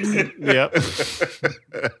up. Yep.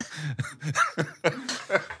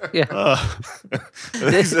 Yeah.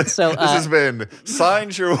 This has been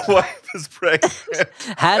Signs Your Wife is Pregnant.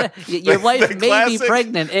 Your wife may be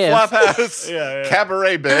pregnant if. Flophouse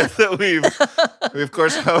cabaret bit that we of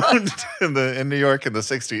course honed in New York in the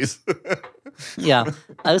 60s. Yeah,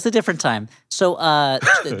 it was a different time. So her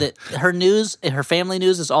family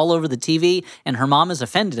news is all over the TV, and her mom is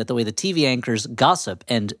offended at the way the TV anchors gossip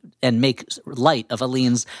and make light of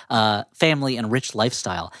Aline's family and rich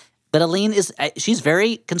lifestyle. But Aline she's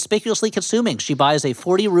very conspicuously consuming. She buys a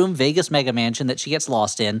 40-room Vegas mega mansion that she gets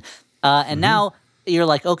lost in. And now you're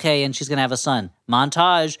like, okay, and she's going to have a son.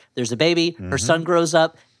 Montage, there's a baby. Her son grows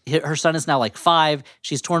up. Her son is now like 5.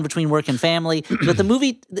 She's torn between work and family. But the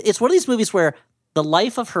movie, it's one of these movies where the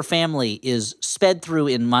life of her family is sped through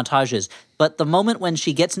in montages. But the moment when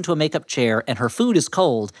she gets into a makeup chair and her food is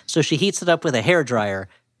cold, so she heats it up with a hairdryer,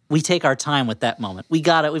 we take our time with that moment. We've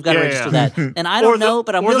got to register that. And I don't know,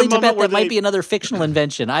 but I'm willing to bet that might be another fictional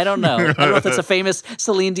invention. I don't know. I don't know if it's a famous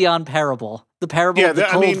Celine Dion parable. The parable of the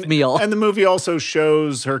cold meal. And the movie also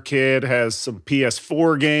shows her kid has some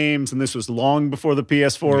PS4 games, and this was long before the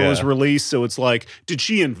PS4 was released. So it's like, did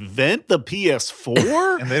she invent the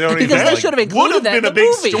PS4? And they don't because even they should have included that in the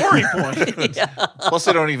movie. Story point. Plus,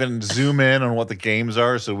 they don't even zoom in on what the games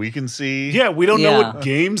are, so we can see. Yeah, we don't know what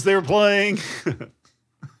games they're playing.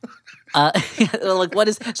 Like what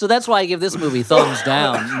is? So that's why I give this movie thumbs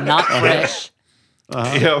down. Not fresh.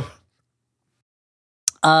 Yeah.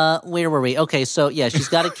 Where were we? Okay, so yeah, she's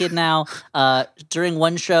got a kid now. During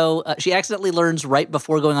one show, she accidentally learns right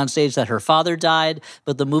before going on stage that her father died,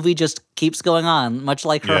 but the movie just keeps going on, much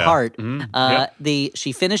like her heart.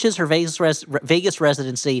 She finishes her Vegas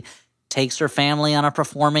residency, takes her family on a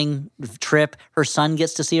performing trip. Her son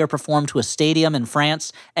gets to see her perform to a stadium in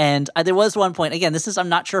France. And there was one point, again, I'm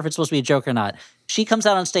not sure if it's supposed to be a joke or not. She comes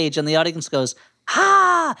out on stage and the audience goes,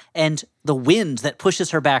 and the wind that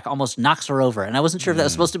pushes her back almost knocks her over. And I wasn't sure if that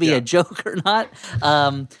was supposed to be a joke or not.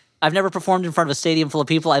 I've never performed in front of a stadium full of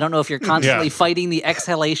people. I don't know if you're constantly fighting the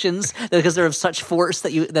exhalations because they're of such force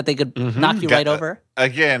that they could knock you right over.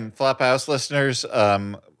 Again, Flophouse listeners,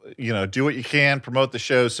 do what you can, promote the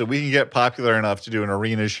show so we can get popular enough to do an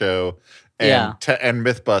arena show and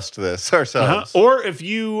myth bust this ourselves. Or if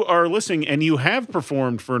you are listening and you have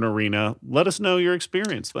performed for an arena, let us know your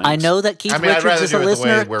experience. Thanks. I know that Keith Richards is a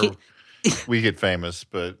listener. We get famous,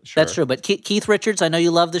 but sure. That's true. But Keith Richards, I know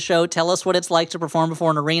you love the show. Tell us what it's like to perform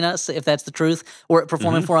before an arena, if that's the truth, or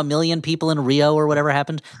performing for 1 million people in Rio or whatever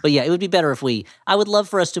happened. But yeah, it would be better if I would love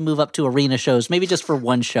for us to move up to arena shows, maybe just for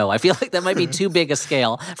one show. I feel like that might be too big a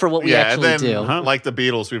scale for what we actually do. Like the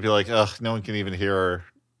Beatles, we'd be like, ugh, no one can even hear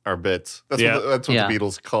our bits. That's what the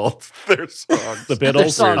Beatles called their songs. The Beatles? Their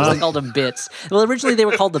songs, they called them bits. Well, originally they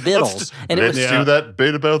were called the Biddles. Let's do that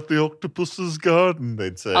bit about the octopus's garden,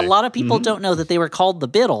 they'd say. A lot of people don't know that they were called the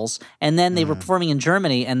Biddles, and then they were performing in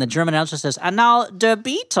Germany, and the German announcer says, and now the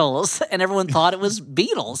Beatles, and everyone thought it was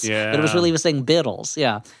Beatles, but it was really saying Biddles,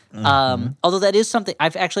 although that is something,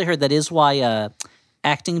 I've actually heard that is why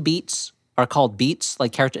acting beats are called beats,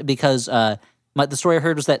 like character, because... the story I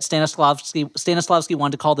heard was that Stanislavski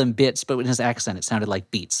wanted to call them bits, but in his accent, it sounded like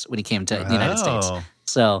beats when he came to the United States.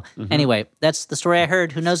 So anyway, that's the story I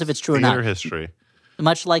heard. Who knows if it's true or not? Theater history.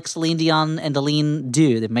 Much like Celine Dion and Aline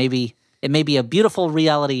do, it may be a beautiful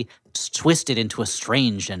reality twisted into a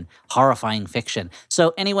strange and horrifying fiction.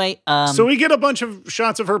 So anyway... so we get a bunch of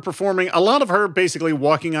shots of her performing, a lot of her basically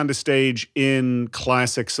walking onto stage in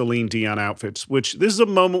classic Celine Dion outfits, which this is a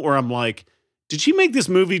moment where I'm like, did she make this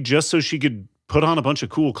movie just so she could put on a bunch of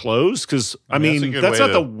cool clothes? Because, that's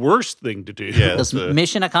not the worst thing to do. Yeah, that's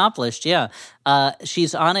mission accomplished,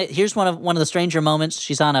 she's on it. Here's one of the stranger moments.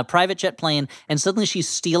 She's on a private jet plane, and suddenly she's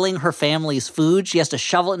stealing her family's food. She has to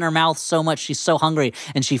shovel it in her mouth so much. She's so hungry,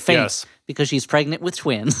 and she faints because she's pregnant with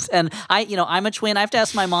twins. And I'm a twin. I have to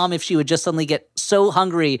ask my mom if she would just suddenly get so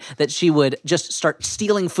hungry that she would just start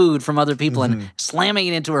stealing food from other people and slamming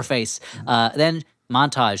it into her face. Then...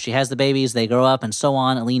 montage. She has the babies, they grow up, and so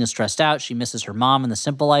on. Aline is stressed out. She misses her mom and the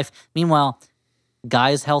simple life. Meanwhile,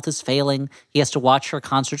 Guy's health is failing. He has to watch her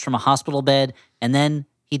concerts from a hospital bed, and then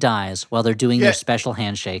he dies while they're doing their special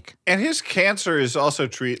handshake. And his cancer is also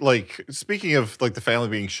speaking of the family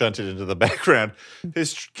being shunted into the background,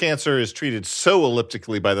 his cancer is treated so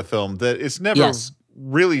elliptically by the film that it's never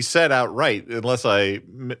really said outright unless I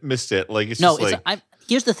missed it.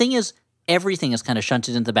 Here's the thing is, everything is kind of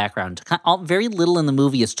shunted into the background. Very little in the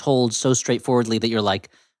movie is told so straightforwardly that you're like,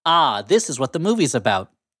 this is what the movie's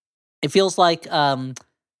about. It feels like,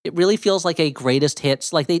 it really feels like a greatest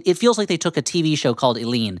hits. It feels like they took a TV show called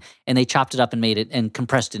Aline and they chopped it up and made it and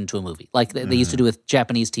compressed it into a movie. Like they used to do with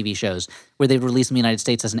Japanese TV shows where they'd release in the United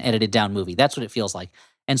States as an edited down movie. That's what it feels like.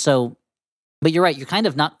 And so, but you're right, you're kind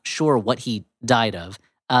of not sure what he died of.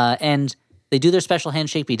 And they do their special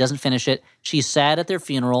handshake, but he doesn't finish it. She's sad at their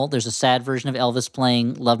funeral. There's a sad version of Elvis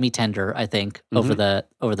playing "Love Me Tender," I think, over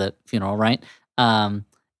the funeral, right? And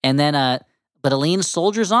then, but Aline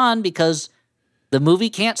soldiers on because the movie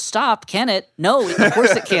can't stop, can it? No, of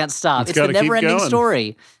course it can't stop. It's the never-ending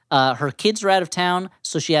story. Her kids are out of town,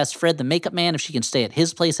 so she asks Fred, the makeup man, if she can stay at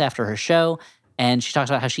his place after her show. And she talks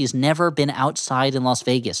about how she's never been outside in Las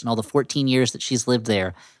Vegas in all the 14 years that she's lived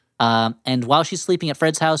there. And while she's sleeping at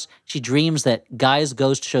Fred's house, she dreams that Guy's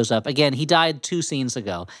ghost shows up. Again, he died 2 scenes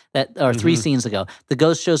ago, or 3 scenes ago. The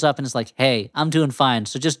ghost shows up and is like, hey, I'm doing fine,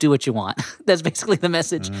 so just do what you want. That's basically the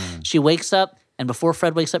message. She wakes up, and before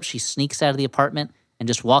Fred wakes up, she sneaks out of the apartment and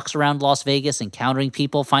just walks around Las Vegas encountering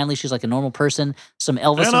people. Finally, she's like a normal person. Some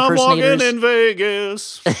Elvis impersonators. I'm walking in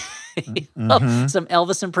Vegas. Some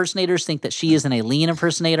Elvis impersonators think that she is an Aline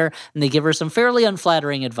impersonator, and they give her some fairly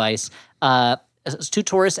unflattering advice. 2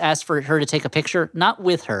 tourists ask for her to take a picture, not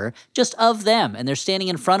with her, just of them. And they're standing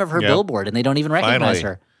in front of her billboard, and they don't even recognize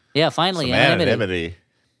her. Yeah, finally. Anonymity.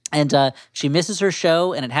 And she misses her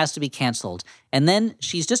show, and it has to be canceled. And then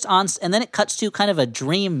she's just on, and then it cuts to kind of a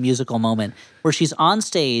dream musical moment where she's on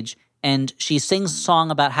stage, and she sings a song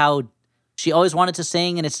about how she always wanted to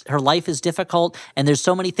sing, and her life is difficult, and there's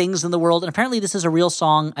so many things in the world. And apparently this is a real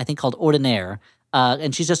song, I think, called Ordinaire.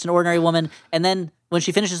 And she's just an ordinary woman. And then when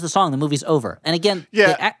she finishes the song, the movie's over. And again,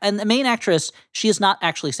 the main actress, she is not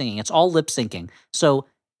actually singing. It's all lip syncing. So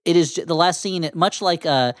it is the last scene, much like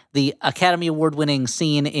the Academy Award-winning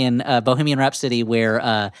scene in Bohemian Rhapsody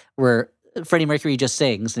where Freddie Mercury just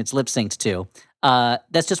sings and it's lip synced too.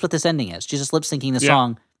 That's just what this ending is. She's just lip syncing the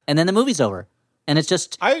song, and then the movie's over. And it's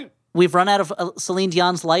just we've run out of Celine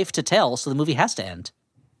Dion's life to tell, so the movie has to end.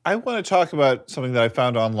 I want to talk about something that I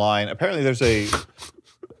found online. Apparently, there's a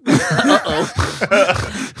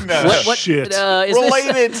What Shit. is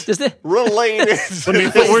related. Related. Let me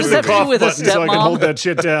where's the have to do cough with a button so I can stepmom? hold that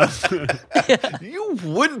shit down. You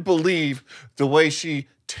wouldn't believe the way she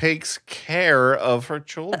takes care of her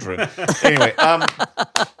children. Anyway,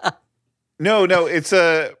 no, it's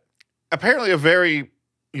apparently a very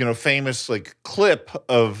famous like clip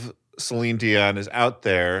of Celine Dion is out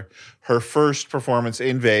there. Her first performance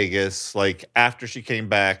in Vegas, like after she came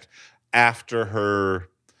back after her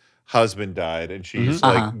husband died, and she's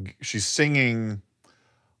like she's singing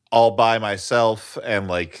 "All by Myself" and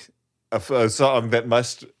like a song that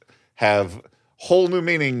must have whole new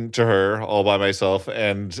meaning to her, all by myself,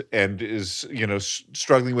 and is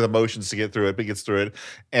struggling with emotions to get through it, but gets through it.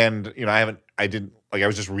 And I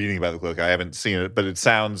was just reading about the book. I haven't seen it, but it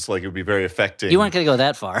sounds like it would be very affecting. You weren't going to go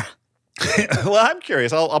that far. Well, I'm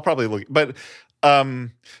curious. I'll probably look, but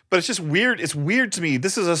it's just weird. It's weird to me.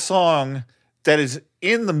 This is a song that is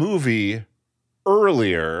in the movie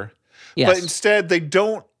earlier, Yes. but instead they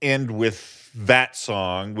don't end with that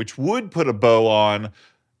song, which would put a bow on,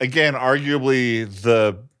 again, arguably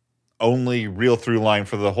the only real through line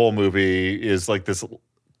for the whole movie is like this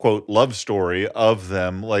quote love story of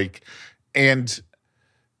them, like, and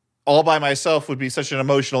All by Myself would be such an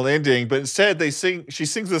emotional ending, but instead she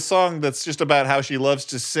sings this song that's just about how she loves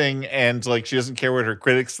to sing and like she doesn't care what her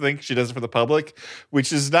critics think. She does it for the public,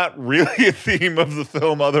 which is not really a theme of the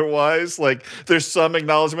film otherwise. Like there's some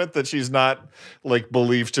acknowledgement that she's not like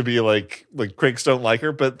believed to be like critics don't like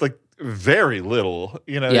her, but like very little.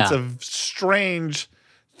 It's a strange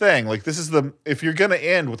thing. Like this is if you're going to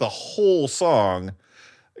end with a whole song,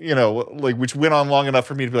 like which went on long enough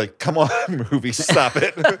for me to be like, come on, movie, stop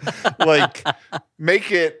it. Like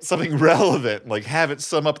make it something relevant, like have it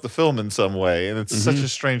sum up the film in some way. And it's such a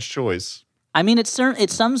strange choice. I mean, it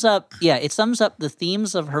sums up the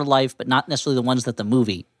themes of her life, but not necessarily the ones that the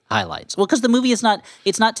movie highlights. Well, because the movie it's not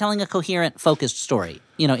telling a coherent, focused story.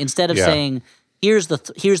 Instead of saying, here's the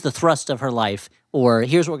thrust of her life, or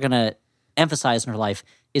here's what we're going to emphasize in her life,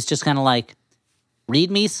 it's just kind of like, read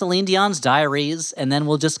me Celine Dion's diaries, and then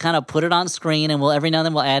we'll just kind of put it on screen, and we'll every now and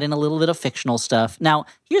then we'll add in a little bit of fictional stuff. Now,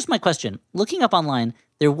 here's my question. Looking up online,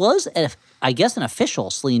 there was, I guess, an official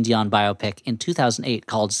Celine Dion biopic in 2008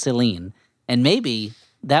 called Celine, and maybe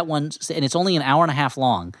that one, and it's only an hour and a half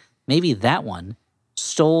long, maybe that one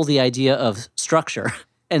stole the idea of structure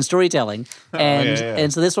and storytelling,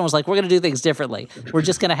 and so this one was like, we're going to do things differently. We're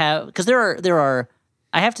just going to have, because there are,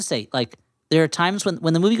 I have to say, like, there are times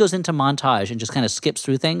when the movie goes into montage and just kind of skips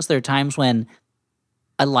through things. There are times when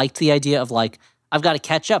I liked the idea of like, I've got to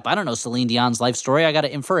catch up. I don't know Celine Dion's life story. I got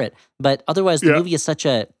to infer it. But otherwise, the movie is such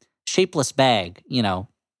a shapeless bag,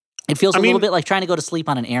 It feels a little bit like trying to go to sleep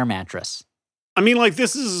on an air mattress. I mean, like,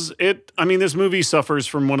 this is it. I mean, this movie suffers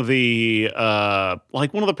from one of the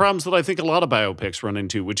problems that I think a lot of biopics run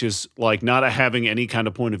into, which is like not having any kind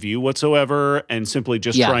of point of view whatsoever and simply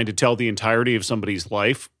just trying to tell the entirety of somebody's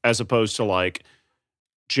life, as opposed to like,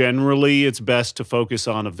 generally it's best to focus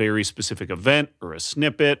on a very specific event or a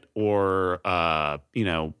snippet or,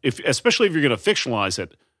 especially if you're going to fictionalize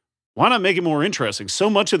it, why not make it more interesting? So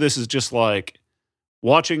much of this is just like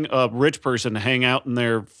watching a rich person hang out in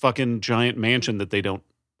their fucking giant mansion that they don't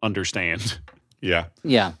understand. Yeah.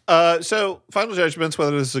 Yeah. So, final judgments,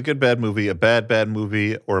 whether this is a good, bad movie, a bad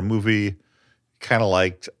movie, or a movie kind of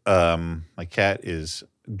liked. My cat is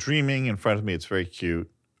dreaming in front of me. It's very cute.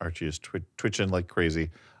 Archie is twitching like crazy.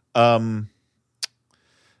 I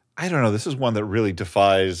don't know. This is one that really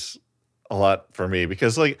defies a lot for me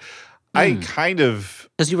because, like, I kind of...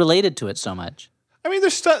 Because you related to it so much. I mean,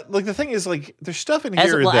 there's stuff, like, the thing is, like, there's stuff in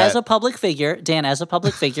here that... As a public figure, Dan,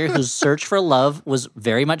 whose search for love was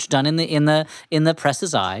very much done in the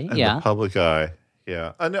press's eye. In the public eye.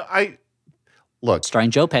 Yeah. Look.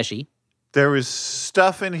 Starring Joe Pesci. There is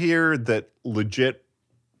stuff in here that legit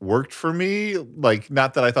worked for me. Like,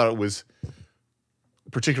 not that I thought it was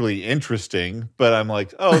particularly interesting, but I'm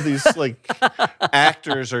like, oh, these, like,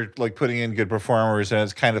 actors are, like, putting in good performers, and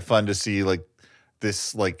it's kind of fun to see, like,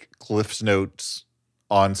 this, like, Cliff's Notes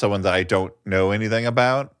on someone that I don't know anything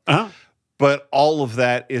about. Uh-huh. But all of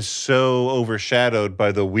that is so overshadowed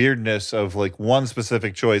by the weirdness of, like, one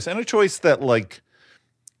specific choice, and a choice that, like,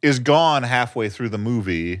 is gone halfway through the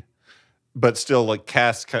movie, but still, like,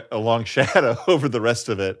 casts a long shadow over the rest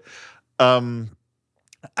of it.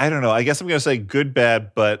 I don't know. I guess I'm going to say good,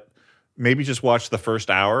 bad, but maybe just watch the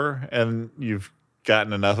first hour and you've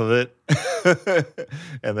gotten enough of it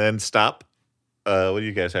and then stop. What do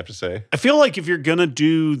you guys have to say? I feel like if you're going to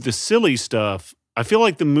do the silly stuff, I feel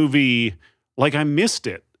like the movie, like, I missed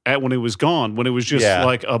it. when it was gone, when it was just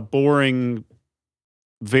like a boring,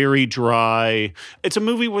 very dry. It's a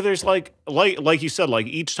movie where there's like you said, like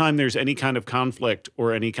each time there's any kind of conflict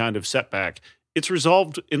or any kind of setback, it's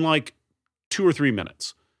resolved in like 2 or 3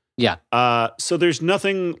 minutes. Yeah. So there's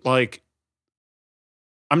nothing like,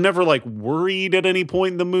 I'm never like worried at any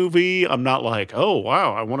point in the movie. I'm not like, oh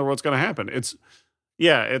wow, I wonder what's going to happen.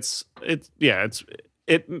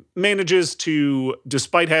 It manages to,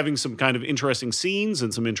 despite having some kind of interesting scenes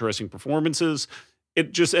and some interesting performances,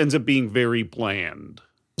 it just ends up being very bland.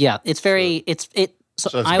 Yeah, it's very So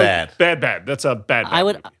it's bad. Bad. That's a bad.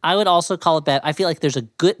 I would also call it bad. I feel like there's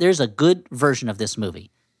a good version of this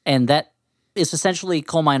movie, and that is essentially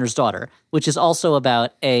Coal Miner's Daughter, which is also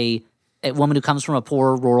about a woman who comes from a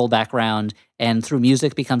poor rural background and through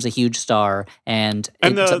music becomes a huge star, and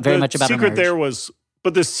it's very much about her marriage.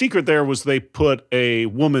 The secret there was they put a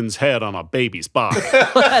woman's head on a baby's body.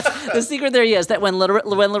 The secret there, yes, that when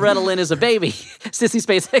Loretta Lynn is a baby, Sissy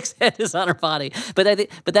Spacek's head is on her body. But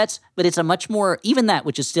it's a much more, even that,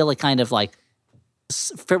 which is still a kind of like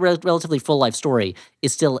relatively full life story,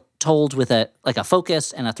 is still told with a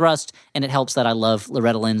focus and a thrust, and it helps that I love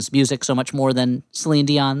Loretta Lynn's music so much more than Celine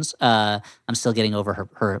Dion's. I'm still getting over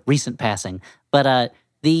her recent passing, but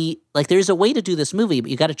there's a way to do this movie, but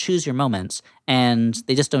you got to choose your moments, and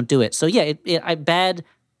they just don't do it. So yeah, I'm bad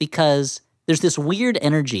because there's this weird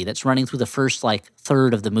energy that's running through the first like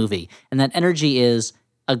third of the movie, and that energy is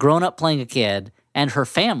a grown up playing a kid and her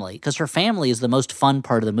family, because her family is the most fun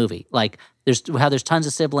part of the movie. Like there's tons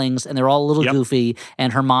of siblings and they're all a little goofy,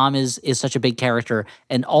 and her mom is such a big character,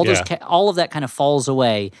 and all of that kind of falls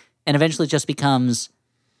away, and eventually just becomes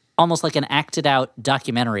almost like an acted out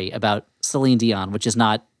documentary about Celine Dion, which is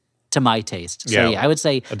not to my taste. So yeah, I would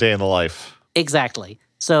say A Day in the Life. Exactly.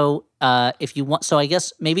 So if you want, so I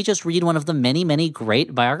guess maybe just read one of the many, many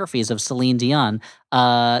great biographies of Celine Dion.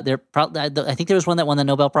 I think there was one that won the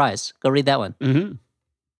Nobel Prize. Go read that one. Mm-hmm.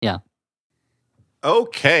 Yeah.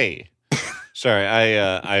 Okay. Sorry,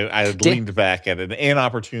 I leaned back at an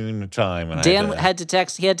inopportune time. And Dan had to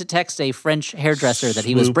text a French hairdresser that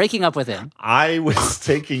he was breaking up with him. I was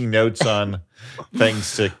taking notes on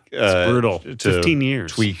things to it's brutal. To 15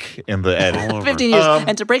 years tweak in the edit. 15 years,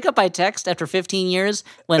 and to break up by text after 15 years,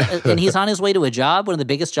 and he's on his way to a job, one of the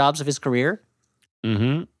biggest jobs of his career.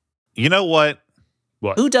 Mm-hmm. You know what?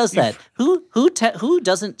 What? Who does that? Who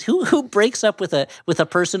breaks up with a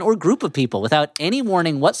person or group of people without any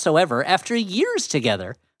warning whatsoever after years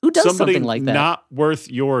together? Who does something like that? Not worth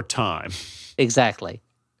your time. Exactly.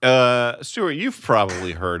 Stuart, you've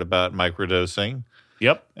probably heard about microdosing.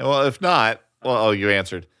 Yep. Well, if not, you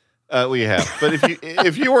answered. We have. But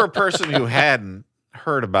if you were a person who hadn't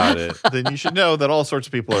heard about it, then you should know that all sorts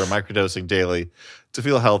of people are microdosing daily to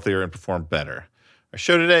feel healthier and perform better. Our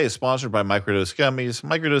show today is sponsored by Microdose Gummies.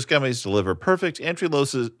 Microdose Gummies deliver perfect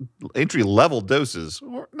entry-level doses,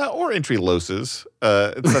 or entry loses.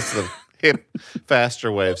 That's the hip, faster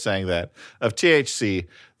way of saying that, of THC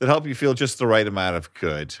that help you feel just the right amount of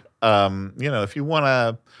good. If you want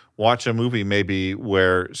to watch a movie maybe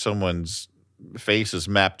where someone's face is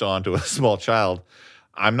mapped onto a small child,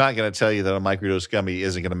 I'm not going to tell you that a microdose gummy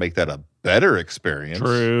isn't going to make that a better experience.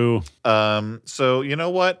 True. So you know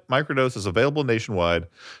what? Microdose is available nationwide.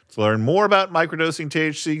 To learn more about microdosing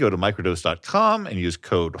THC, go to microdose.com and use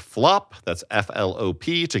code FLOP, that's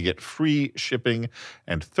FLOP, to get free shipping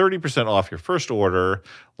and 30% off your first order.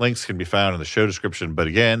 Links can be found in the show description. But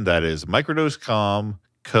again, that is microdose.com,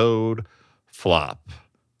 code FLOP.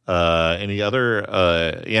 Any other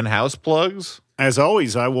in-house plugs? As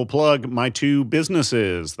always, I will plug my 2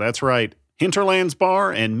 businesses. That's right. Hinterlands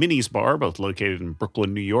Bar and Minnie's Bar, both located in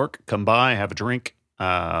Brooklyn, New York. Come by, have a drink,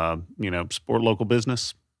 support local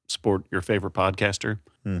business, support your favorite podcaster.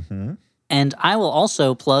 Mm-hmm. And I will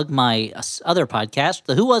also plug my other podcast,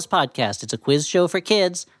 the Who Was Podcast. It's a quiz show for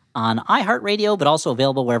kids on iHeartRadio, but also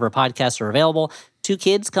available wherever podcasts are available. 2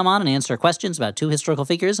 kids come on and answer questions about 2 historical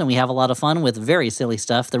figures, and we have a lot of fun with very silly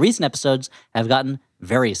stuff. The recent episodes have gotten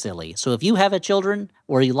very silly. So if you have a children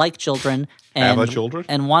or you like children and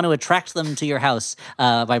want to attract them to your house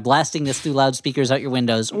by blasting this through loudspeakers out your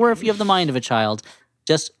windows, or if you have the mind of a child,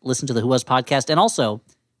 just listen to the Who Was Podcast. And also,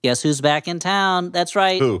 guess who's back in town? That's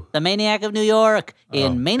right. Who? The Maniac of New York.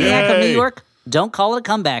 In Maniac of New York, Don't Call It a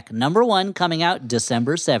Comeback, #1 coming out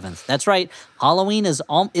December 7th. That's right. Halloween is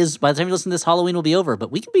by the time you listen to this, Halloween will be over,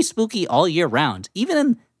 but we can be spooky all year round, even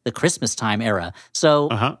in the Christmas time era.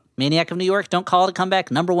 So Maniac of New York, Don't Call It a Comeback,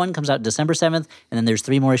 #1 comes out December 7th, and then there's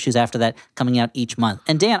 3 more issues after that coming out each month.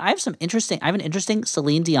 And Dan, I have an interesting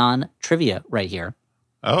Celine Dion trivia right here.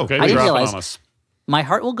 Oh, okay. I didn't realize My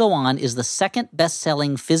Heart Will Go On is the second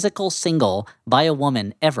best-selling physical single by a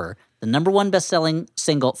woman ever. The number one best-selling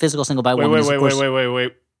physical single by a woman is, of course...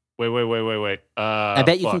 Wait. I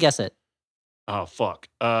bet you can guess it. Oh, fuck.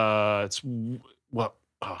 It's... What?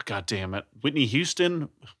 Oh, God damn it. Whitney Houston?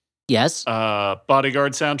 Yes.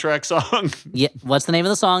 Bodyguard soundtrack song? Yeah. What's the name of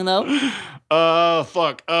the song, though?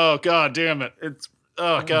 Fuck. Oh, God damn it. It's...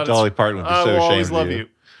 Oh, God. Dolly Parton would be so ashamed I will always of love you. you.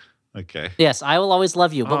 Okay. Yes, I Will Always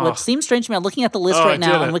Love You. But what seems strange to me, I'm looking at the list right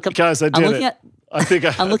now. Guys, I did it. I think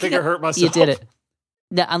I hurt myself. You did it.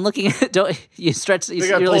 Yeah, I'm looking at. Don't you stretch? You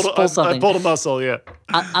really pull something. I pulled a muscle. Yeah.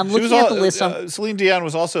 I'm looking at the list. Celine Dion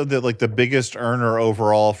was also the biggest earner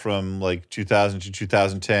overall from like 2000 to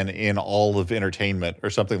 2010 in all of entertainment or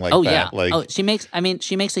something like that. Yeah. Like she makes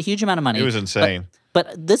a huge amount of money. It was insane.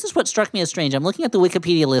 But this is what struck me as strange. I'm looking at the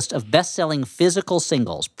Wikipedia list of best-selling physical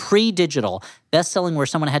singles, pre-digital, best-selling where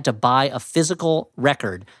someone had to buy a physical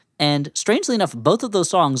record. And strangely enough, both of those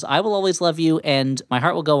songs, I Will Always Love You and My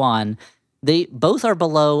Heart Will Go On, they both are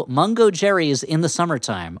below Mungo Jerry's In the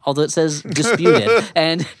Summertime, although it says disputed.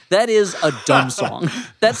 And that is a dumb song.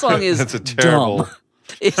 That song is That's a terrible... dumb.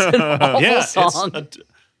 It's an awful song.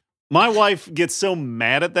 My wife gets so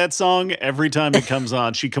mad at that song every time it comes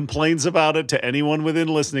on. She complains about it to anyone within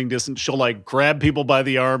listening distance. She'll like grab people by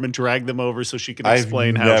the arm and drag them over so she can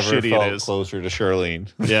explain how shitty it is. Closer to Charlene.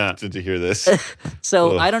 Yeah. to hear this.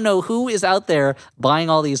 So I don't know who is out there buying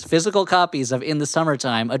all these physical copies of In the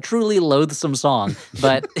Summertime, a truly loathsome song.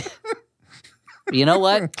 But you know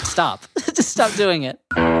what? Stop. Just stop doing it.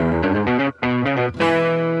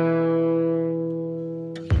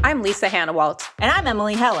 I'm Lisa Hannawalt. And I'm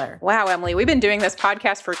Emily Heller. Wow, Emily, we've been doing this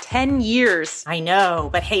podcast for 10 years. I know,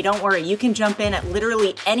 but hey, don't worry. You can jump in at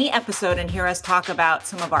literally any episode and hear us talk about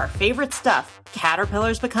some of our favorite stuff.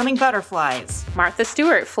 Caterpillars becoming butterflies. Martha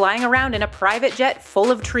Stewart flying around in a private jet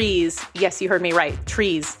full of trees. Yes, you heard me right.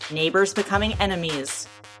 Trees. Neighbors becoming enemies.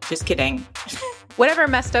 Just kidding. Whatever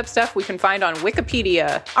messed up stuff we can find on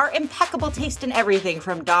Wikipedia. Our impeccable taste in everything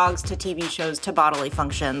from dogs to TV shows to bodily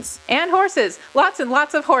functions. And horses. Lots and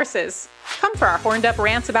lots of horses. Come for our horned up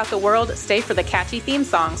rants about the world. Stay for the catchy theme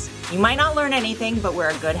songs. You might not learn anything, but we're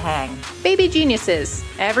a good hang. Baby Geniuses.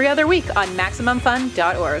 Every other week on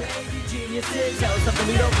MaximumFun.org.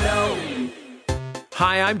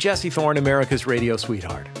 Hi, I'm Jesse Thorne, America's radio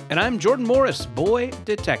sweetheart. And I'm Jordan Morris, boy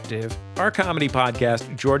detective. Our comedy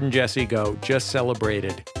podcast, Jordan Jesse Go, just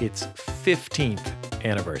celebrated its 15th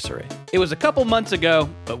anniversary. It was a couple months ago,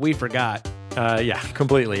 but we forgot. Yeah,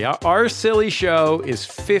 completely. Our silly show is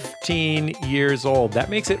 15 years old. That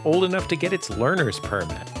makes it old enough to get its learner's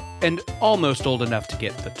permit. And almost old enough to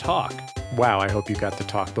get the talk. Wow, I hope you got the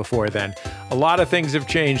talk before then. A lot of things have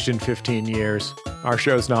changed in 15 years. Our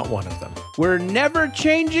show's not one of them. We're never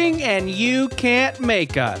changing, and you can't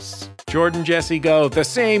make us. Jordan Jesse Go, the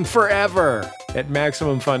same forever at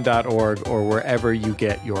MaximumFun.org or wherever you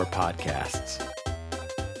get your podcasts.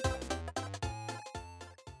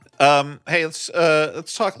 Hey,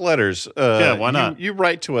 let's talk letters. Yeah, why not? You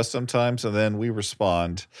write to us sometimes, and then we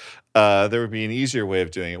respond. There would be an easier way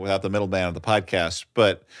of doing it without the middleman of the podcast,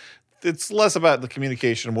 but it's less about the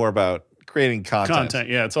communication and more about creating content.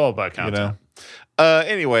 Yeah, it's all about content. You know?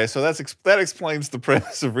 Anyway, so that explains the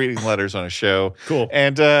premise of reading letters on a show. Cool.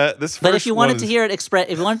 And this. But if you wanted to hear it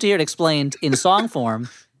explained in song form,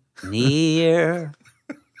 near,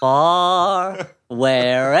 far,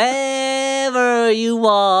 wherever you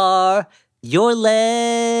are, your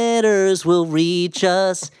letters will reach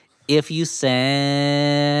us if you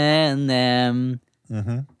send them.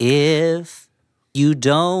 Mm-hmm. If you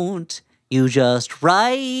don't, you just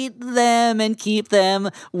write them and keep them.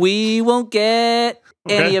 We won't get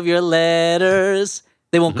any of your letters.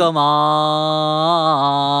 They won't come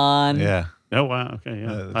on. Yeah. Oh, wow. Okay,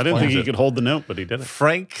 yeah. I didn't think he could hold the note, but he did it.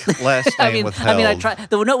 Frank, last name withheld. I tried.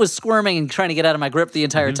 The note was squirming and trying to get out of my grip the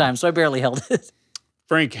entire time, so I barely held it.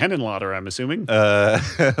 Frank Henenlotter, I'm assuming. I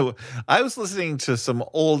was listening to some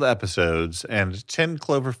old episodes, and 10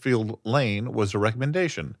 Cloverfield Lane was a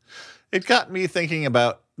recommendation. It got me thinking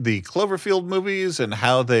about the Cloverfield movies and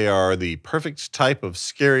how they are the perfect type of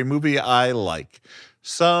scary movie I like.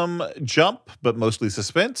 Some jump, but mostly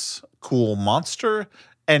suspense, cool monster,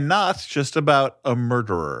 and not just about a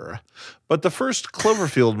murderer. But the first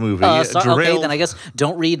Cloverfield movie derailed... Okay, then I guess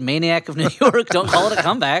don't read Maniac of New York. Don't call it a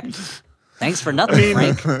comeback. Thanks for nothing,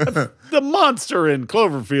 Frank. The monster in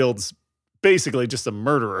Cloverfield's basically just a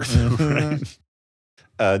murderer. Right?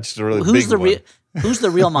 Just a really big one. Who's the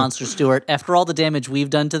real monster, Stuart? After all the damage we've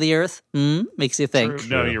done to the Earth? Makes you think. True.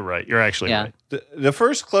 No, you're right. You're actually right. The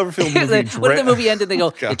first Cloverfield movie... What if the movie ended, they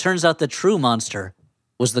go, it turns out the true monster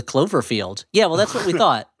was the Cloverfield. Yeah, well, that's what we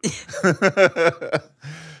thought.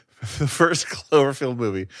 The first Cloverfield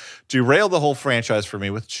movie derailed the whole franchise for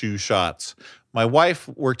me with 2 shots. My wife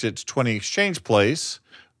worked at 20 Exchange Place,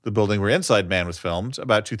 the building where Inside Man was filmed,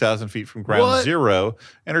 about 2,000 feet from Ground Zero,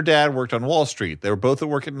 and her dad worked on Wall Street. They were both at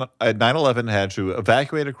work at 9/11 and had to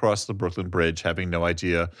evacuate across the Brooklyn Bridge, having no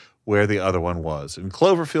idea where the other one was. In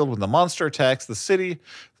Cloverfield, when the monster attacks the city,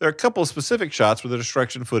 there are a couple of specific shots where the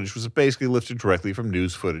destruction footage was basically lifted directly from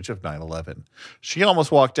news footage of 9/11. She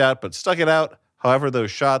almost walked out, but stuck it out. However, those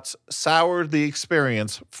shots soured the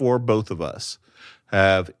experience for both of us.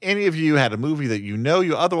 Have any of you had a movie that you know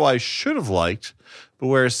you otherwise should have liked, but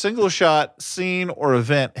where a single shot, scene, or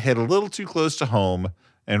event hit a little too close to home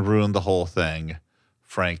and ruined the whole thing?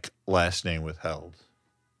 Frank, last name withheld.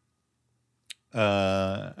 You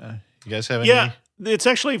guys have any? Yeah, it's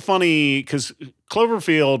actually funny because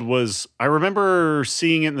Cloverfield was, I remember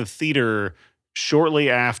seeing it in the theater shortly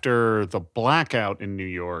after the blackout in New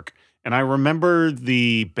York. And I remember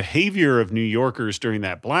the behavior of New Yorkers during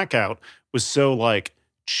that blackout was so like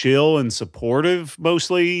chill and supportive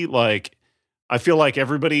mostly. Like, I feel like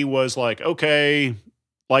everybody was like, okay,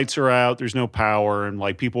 lights are out, there's no power. And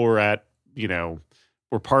like people were at,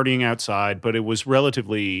 were partying outside, but it was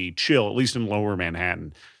relatively chill, at least in lower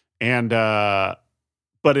Manhattan. And,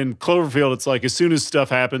 but in Cloverfield, it's like as soon as stuff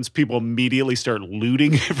happens, people immediately start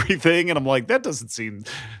looting everything. And I'm like, that doesn't seem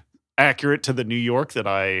accurate to the New York that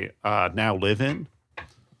I now live in.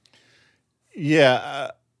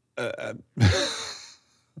 Yeah.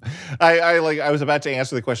 I was about to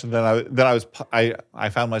answer the question, then I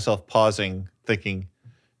found myself pausing, thinking,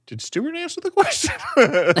 did Stuart answer the question?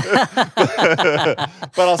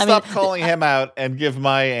 But I'll stop calling him out and give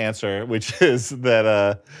my answer, which is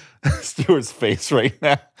that Stuart's face right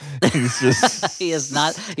now. He's just he is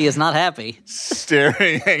not happy.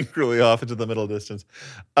 Staring angrily off into the middle distance.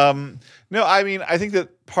 No, I mean, I think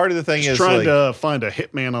that part of the thing is trying to find a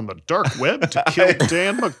hitman on the dark web to kill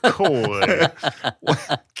Dan McCoy.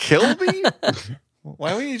 Kill me?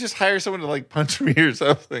 Why wouldn't you just hire someone to like punch me or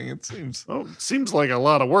something? It seems like a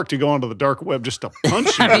lot of work to go onto the dark web just to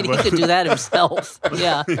punch you. I mean, he could do that himself.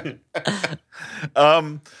 Yeah.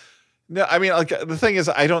 No, I mean, like the thing is,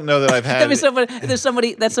 I don't know that I've had. There's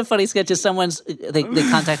somebody. That's a funny sketch. Is they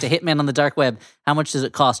contact a hitman on the dark web. How much does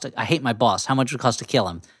it cost? I hate my boss. How much would it cost to kill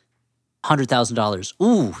him? $100,000.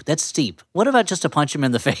 Ooh, that's steep. What about just to punch him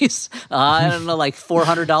in the face? I don't know, like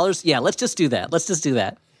 $400. Yeah, let's just do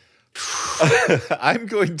that. I'm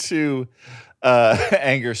going to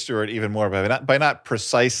anger Stuart even more by not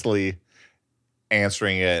precisely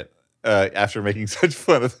answering it after making such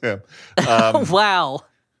fun of him. Wow.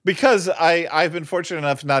 Because I've been fortunate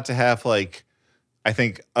enough not to have like, I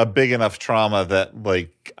think a big enough trauma that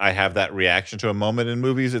like I have that reaction to a moment in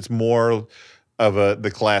movies. It's more of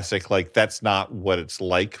the classic, like that's not what it's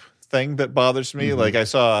like thing that bothers me. Mm-hmm. Like I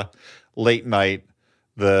saw Late Night,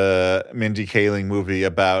 the Mindy Kaling movie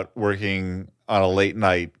about working on a late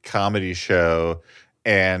night comedy show.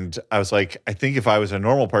 And I was like, I think if I was a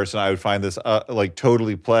normal person, I would find this like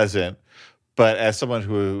totally pleasant. But as someone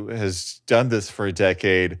who has done this for a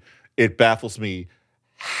decade, it baffles me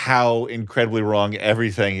how incredibly wrong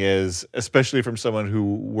everything is, especially from someone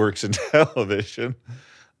who works in television.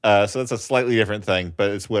 So that's a slightly different thing, but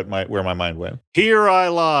it's where my mind went. Here I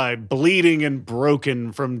lie, bleeding and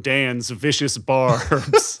broken from Dan's vicious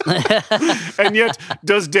barbs. And yet,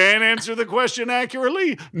 does Dan answer the question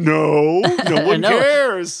accurately? No one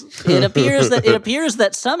cares. It appears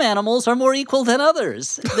that some animals are more equal than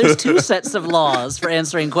others. There's 2 sets of laws for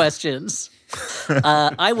answering questions.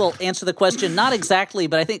 I will answer the question not exactly,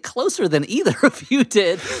 but I think closer than either of you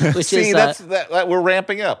did. Which is that we're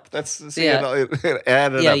ramping up. It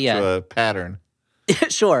added up to a pattern.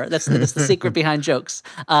 Sure, that's the secret behind jokes.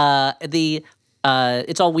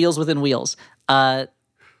 It's all wheels within wheels.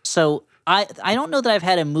 So I don't know that I've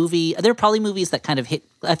had a movie. There are probably movies that kind of hit.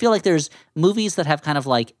 I feel like there's movies that have kind of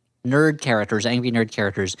like angry nerd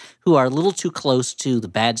characters who are a little too close to the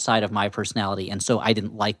bad side of my personality, and so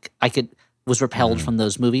was repelled from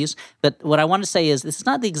those movies. But what I want to say is this is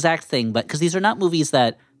not the exact thing, but because these are not movies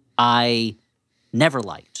that I never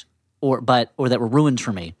liked or that were ruined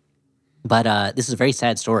for me. But this is a very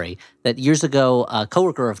sad story that years ago a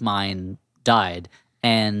coworker of mine died,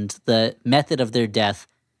 and the method of their death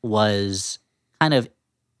was kind of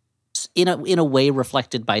in a way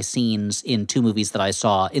reflected by scenes in 2 movies that I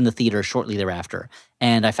saw in the theater shortly thereafter.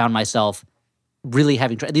 And I found myself really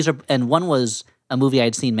having and one was a movie I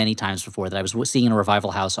had seen many times before that I was seeing in a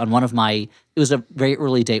revival house on it was a very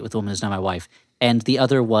early date with the woman who's now my wife. And the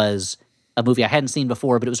other was a movie I hadn't seen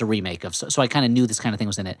before, but it was a remake of. So I kind of knew this kind of thing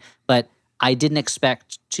was in it. But I didn't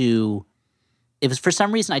expect to it was for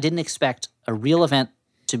some reason I didn't expect a real event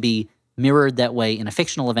to be mirrored that way in a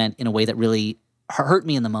fictional event in a way that really hurt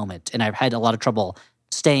me in the moment. And I've had a lot of trouble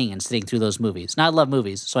staying and sitting through those movies. Now I love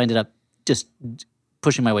movies, so I ended up just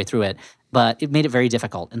pushing my way through it, but it made it very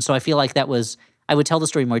difficult. And so I feel like I would tell the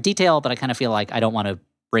story in more detail, but I kind of feel like I don't want to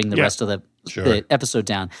bring the rest of the episode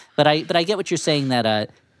down. But I get what you're saying,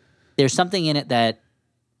 that there's something in it that,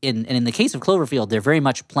 in the case of Cloverfield, they're very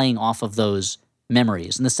much playing off of those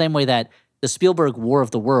memories. In the same way that the Spielberg War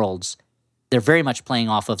of the Worlds, they're very much playing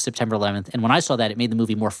off of September 11th. And when I saw that, it made the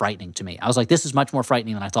movie more frightening to me. I was like, this is much more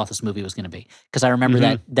frightening than I thought this movie was going to be. Because I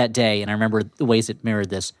remember that day, and I remember the ways it mirrored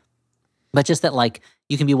this. But just that, like,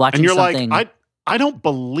 you can be watching something. Like, I don't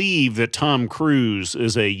believe that Tom Cruise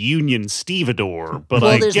is a Union stevedore, but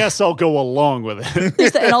I guess I'll go along with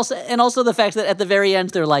it. and also the fact that at the very end,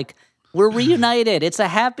 they're like, we're reunited. It's a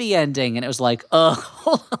happy ending. And it was like,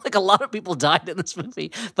 like a lot of people died in this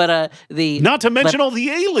movie. But not to mention all the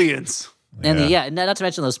aliens. And not to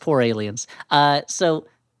mention those poor aliens. But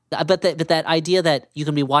that idea that you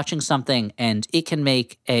can be watching something and it can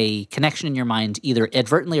make a connection in your mind, either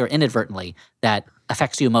advertently or inadvertently, that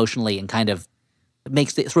affects you emotionally and kind of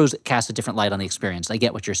casts a different light on the experience. I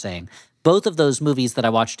get what you're saying. Both of those movies that I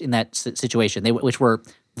watched in that situation, which were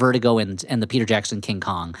Vertigo and the Peter Jackson King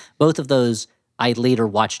Kong, both of those I later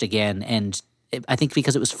watched again, and I think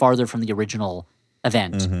because it was farther from the original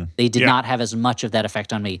event, they did not have as much of that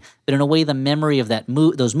effect on me. But in a way, the memory of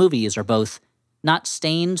those movies are both not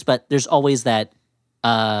stained, but there's always that.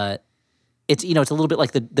 It's a little bit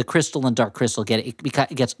like the crystal and Dark Crystal.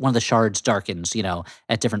 It gets one of the shards darkens,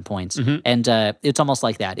 at different points, and it's almost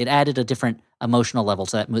like that. It added a different emotional level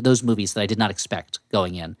to those movies that I did not expect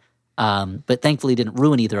going in. But thankfully didn't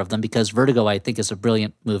ruin either of them, because Vertigo, I think, is a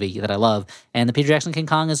brilliant movie that I love, and the Peter Jackson King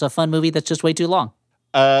Kong is a fun movie that's just way too long.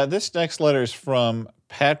 This next letter is from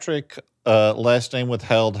Patrick, last name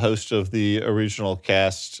withheld, host of the original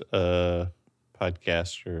cast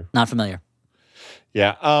podcast. Not familiar.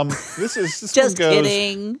 Yeah. This just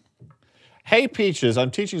kidding. Hey, Peaches, I'm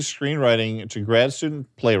teaching screenwriting to grad student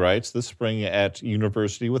playwrights this spring at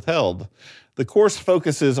University Withheld. The course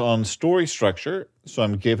focuses on story structure, so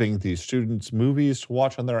I'm giving the students movies to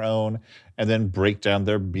watch on their own and then break down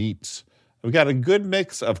their beats. We've got a good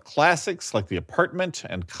mix of classics like The Apartment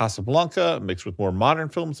and Casablanca, mixed with more modern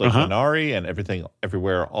films like Minari and Everything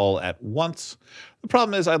Everywhere All at Once. The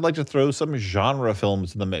problem is I'd like to throw some genre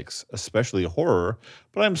films in the mix, especially horror,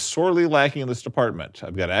 but I'm sorely lacking in this department.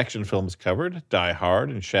 I've got action films covered, Die Hard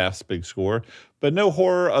and Shaft's big score, but no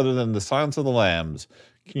horror other than The Silence of the Lambs.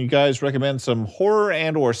 Can you guys recommend some horror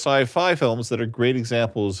and or sci-fi films that are great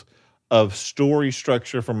examples of story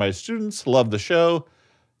structure for my students? Love the show.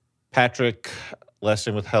 Patrick, last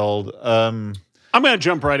name withheld. I'm going to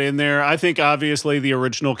jump right in there. I think, obviously, the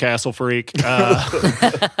original Castle Freak. Follow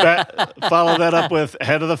that up with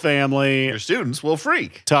Head of the Family. Your students will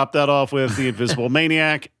freak. Top that off with The Invisible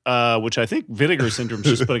Maniac, which I think Vinegar Syndrome's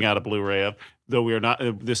just putting out a Blu-ray of, though we are not.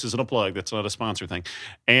 This isn't a plug. That's not a sponsor thing.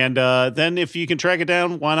 And then if you can track it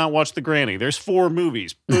down, why not watch The Granny? There's 4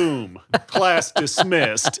 movies. Boom. Class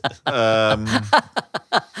dismissed.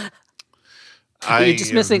 Are you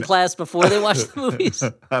dismissing class before they watch the movies?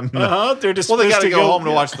 They're dismissed. Well, they got to go home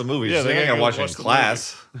to watch the movies. Yeah, they got to watch it in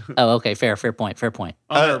class. Oh, okay. Fair point.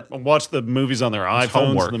 Watch the movies on their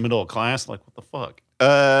iPhones in the middle of class. Like, what the fuck?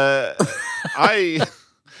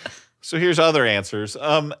 So here's other answers.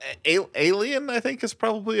 Alien, I think, is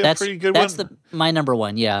probably a pretty good one. That's my number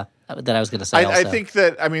one, that I was going to say. I think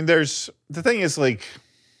that, the thing is, like,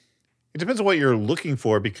 it depends on what you're looking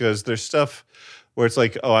for, because there's stuff where it's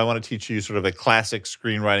like, I want to teach you sort of a classic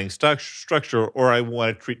screenwriting structure, or I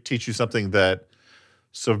want to teach you something that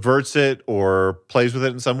subverts it or plays with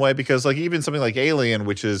it in some way. Because, like, even something like Alien,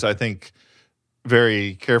 which is, I think,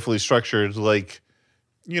 very carefully structured, like,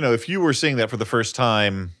 if you were seeing that for the first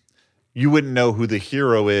time, you wouldn't know who the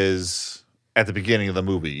hero is at the beginning of the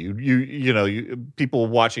movie. People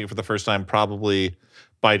watching it for the first time probably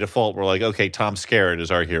by default were like, okay, Tom Skerritt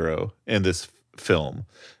is our hero in this film.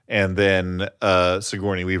 And then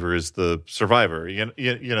Sigourney Weaver is the survivor.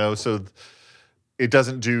 So it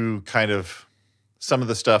doesn't do kind of some of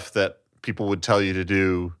the stuff that people would tell you to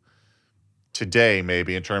do today,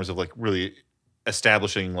 maybe, in terms of, like, really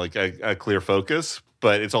establishing, like, a clear focus,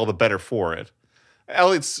 but it's all the better for it.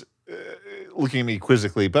 Elliot's looking at me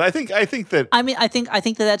quizzically, but I think that. I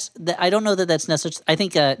think that's. I don't know that that's necessary. I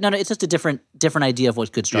think no, it's just a different idea of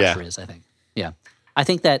what good structure is. I think, I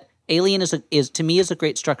think that Alien is to me a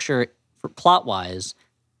great structure for plot wise,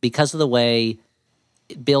 because of the way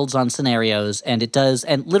it builds on scenarios, and it does.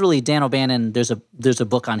 And literally, Dan O'Bannon, there's a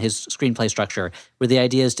book on his screenplay structure where the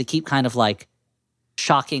idea is to keep kind of like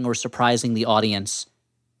shocking or surprising the audience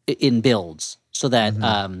in builds so that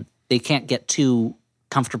they can't get too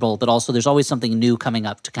comfortable, but also there's always something new coming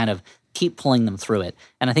up to kind of keep pulling them through it.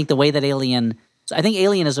 And I think the way that Alien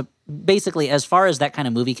is basically, as far as that kind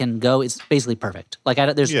of movie can go, it's basically perfect. Like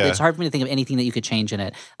it's hard for me to think of anything that you could change in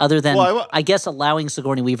it other than, I guess, allowing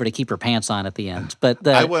Sigourney Weaver to keep her pants on at the end. But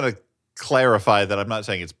I want to clarify that I'm not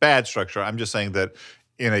saying it's bad structure. I'm just saying that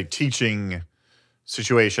in a teaching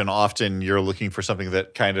situation, often you're looking for something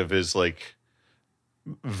that kind of is like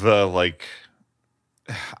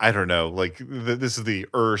I don't know, this is the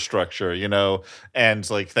structure, and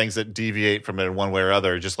like things that deviate from it in one way or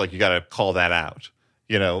other, just like you got to call that out,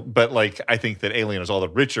 But like I think that Alien is all the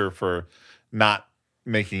richer for not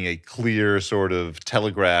making a clear sort of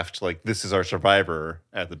telegraphed, like this is our survivor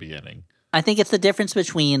at the beginning. I think it's the difference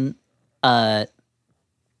between what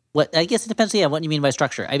I guess it depends. Yeah, what you mean by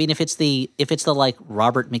structure. I mean, if it's the like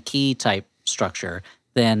Robert McKee type structure,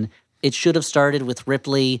 then it should have started with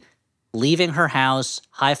Ripley leaving her house,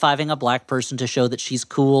 high-fiving a black person to show that she's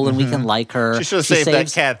cool and we can like her. She should have saved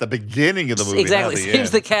that cat at the beginning of the movie. Exactly,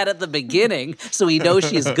 saves the cat at the beginning so we know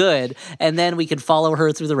she's good, and then we can follow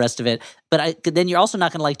her through the rest of it. But then you're also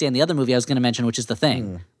not going to like Dan, the other movie I was going to mention, which is The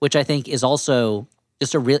Thing, which I think is also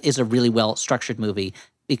just a really well-structured movie,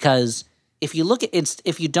 because if you look at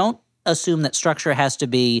if you don't assume that structure has to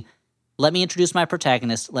be, let me introduce my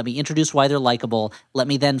protagonist, let me introduce why they're likable, let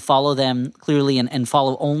me then follow them clearly and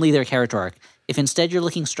follow only their character arc. If instead you're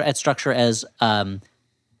looking at structure as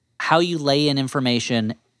how you lay in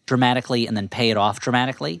information dramatically and then pay it off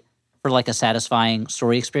dramatically for like a satisfying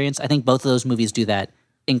story experience, I think both of those movies do that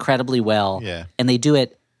incredibly well. Yeah. And they do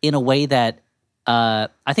it in a way that I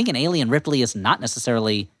think in Alien, Ripley is not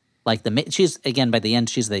necessarily like she's, again, by the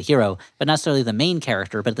end, she's the hero, but not necessarily the main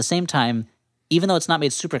character. But at the same time, even though it's not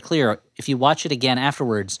made super clear, if you watch it again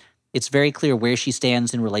afterwards, it's very clear where she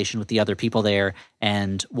stands in relation with the other people there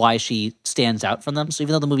and why she stands out from them. So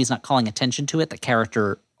even though the movie's not calling attention to it, the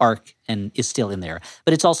character arc is still in there.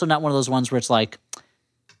 But it's also not one of those ones where it's like,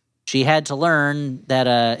 she had to learn that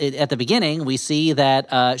at the beginning, we see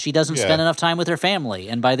that she doesn't spend enough time with her family.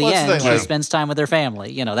 And by the end, she spends time with her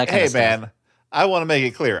family. That kind of stuff. Hey, man, I want to make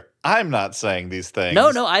it clear. I'm not saying these things.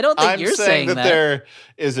 No, I don't think you're saying that. There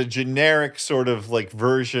is a generic sort of like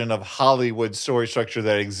version of Hollywood story structure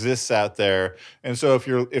that exists out there. And so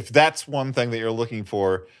if that's one thing that you're looking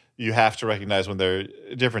for, you have to recognize when there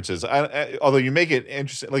are differences. Although you make it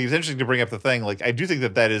interesting, like it's interesting to bring up The Thing. Like I do think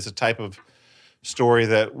that is a type of story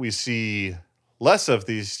that we see less of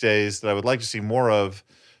these days that I would like to see more of.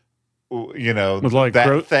 Like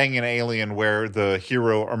that thing in Alien where the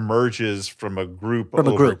hero emerges from a group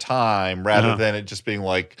over time rather than it just being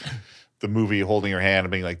like the movie holding your hand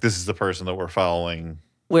and being like, this is the person that we're following.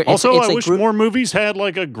 I wish more movies had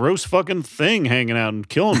like a gross fucking thing hanging out and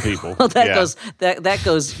killing people. Well, that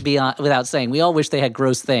goes beyond without saying. We all wish they had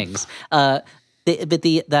gross things. There's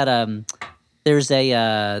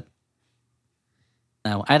a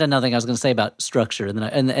no, I had another thing I was going to say about structure, and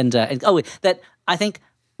that I think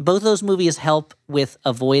both of those movies help with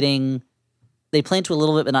avoiding. They play into a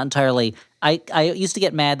little bit, but not entirely. I used to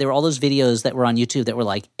get mad. There were all those videos that were on YouTube that were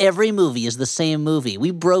like, every movie is the same movie. We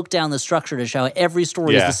broke down the structure to show every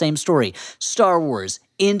story is the same story. Star Wars,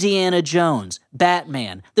 Indiana Jones,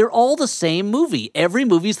 Batman. They're all the same movie. Every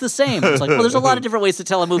movie's the same. It's like, well, there's a lot of different ways to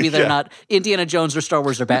tell a movie that are not Indiana Jones or Star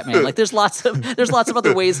Wars or Batman. Like, there's lots of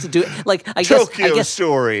other ways to do it. Like, I guess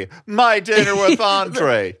Story, My Dinner with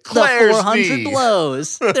Andre, Claire's the 400 Knee.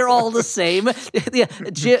 Blows. They're all the same.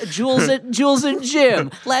 Jules and Jim.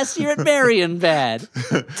 Last year at Marion Bad.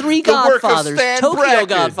 Three Godfathers. Tokyo Brackage.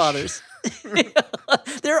 Godfathers.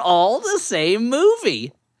 They're all the same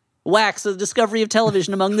movie. Wax, the discovery of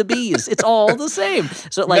television among the bees. It's all the same.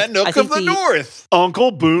 So, like, Nanook of the North.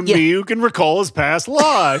 Uncle Boone Who can recall his past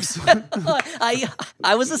lives.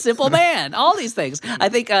 I was a simple man. All these things. I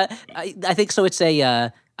think so. It's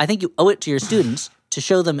I think you owe it to your students to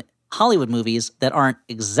show them Hollywood movies that aren't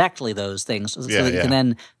exactly those things, so that you can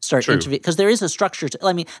then start interviewing. Because there is a structure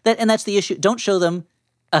to. That's the issue. Don't show them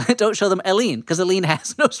Aline, because Aline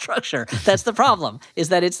has no structure. That's the problem, is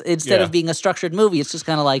that it's instead of being a structured movie, it's just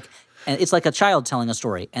kind of like, it's like a child telling a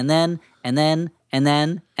story. And then, and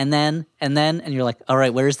you're like, all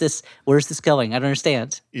right, where's this going? I don't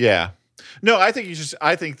understand. Yeah. No, I think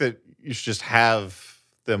that you should just have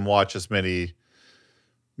them watch as many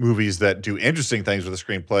movies that do interesting things with a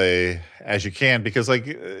screenplay as you can, because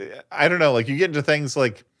like, I don't know, like you get into things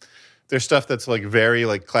like, there's stuff that's like very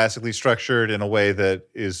like classically structured in a way that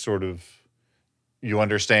is sort of, you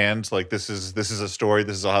understand, like this is a story,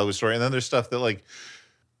 this is a Hollywood story. And then there's stuff that like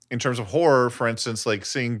in terms of horror, for instance, like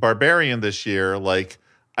seeing Barbarian this year, like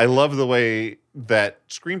I love the way that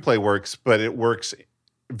screenplay works, but it works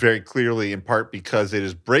very clearly in part because it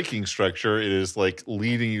is breaking structure. It is like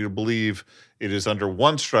leading you to believe it is under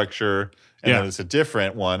one structure and then it's a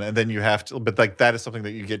different one. And then you have to, but like that is something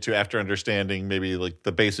that you get to after understanding maybe like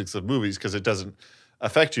the basics of movies, because it doesn't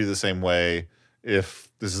affect you the same way if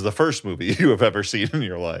this is the first movie you have ever seen in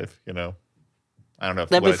your life, you know? I don't know.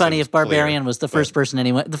 That'd be funny if Barbarian was the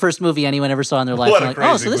first movie anyone ever saw in their life. Like,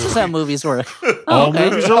 oh, so this is how movies work. All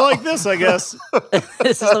movies are like this, I guess.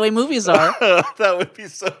 This is the way movies are. That would be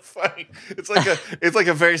so funny. It's like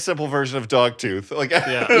a very simple version of Dogtooth. Like,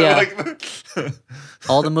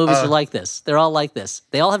 All the movies are like this. They're all like this.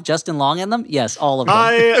 They all have Justin Long in them. Yes, all of them.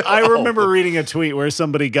 I remember reading a tweet where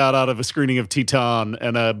somebody got out of a screening of Titan,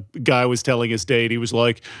 and a guy was telling his date, he was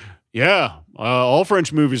like, yeah, all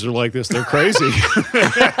French movies are like this. They're crazy.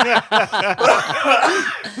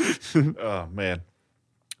 Oh, man.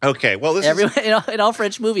 Okay, well, in all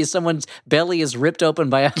French movies, someone's belly is ripped open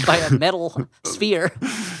by a metal sphere.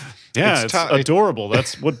 Yeah, it's adorable.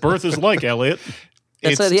 That's what birth is like, Elliot.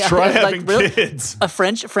 Try having kids.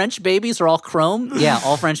 French babies are all chrome. Yeah,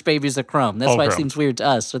 all French babies are chrome. That's why it seems weird to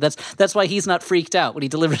us. So that's why he's not freaked out when he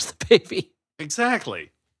delivers the baby.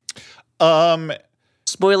 Exactly.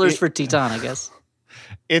 Spoilers for Titan, I guess.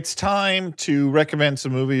 It's time to recommend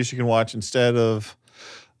some movies you can watch instead of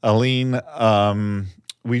Aline.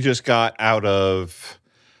 We just got out of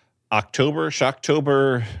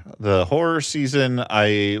Shocktober, the horror season.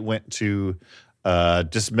 I went to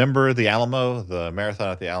Dismember the Alamo, the marathon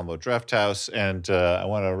at the Alamo Drafthouse, and I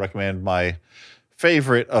want to recommend my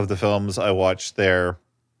favorite of the films I watched there,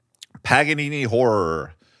 Paganini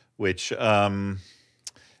Horror, which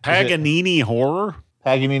Paganini Horror?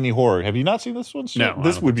 Paganini Horror. Have you not seen this one? No.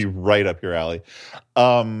 This would be right up your alley.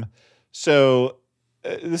 So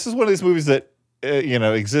this is one of these movies that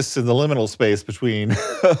exists in the liminal space between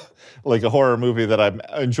like a horror movie that I'm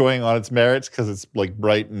enjoying on its merits because it's like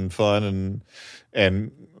bright and fun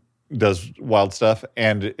and does wild stuff,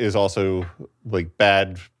 and is also like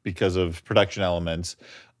bad because of production elements.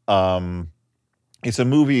 It's a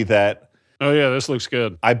movie that, oh yeah, this looks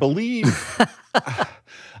good. I believe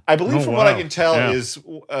from what I can tell is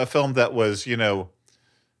a film that was,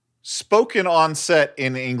 spoken on set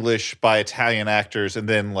in English by Italian actors, and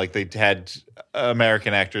then like they had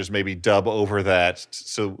American actors maybe dub over that,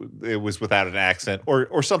 so it was without an accent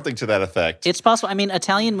or something to that effect. It's possible. I mean,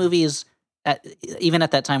 Italian movies, even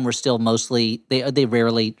at that time, were still mostly they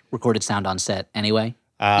rarely recorded sound on set anyway.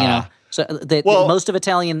 So most of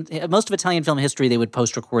Italian film history, they would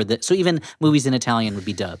post record that. So even movies in Italian would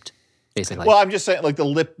be dubbed, basically. Well, I'm just saying, like the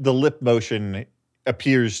lip motion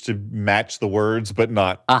appears to match the words, but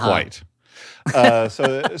not quite.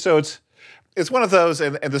 So it's one of those,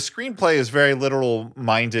 and the screenplay is very literal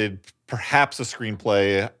minded. Perhaps a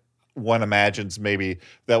screenplay one imagines maybe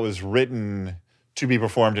that was written to be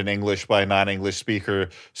performed in English by a non-English speaker.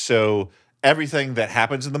 So everything that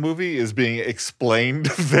happens in the movie is being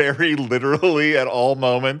explained very literally at all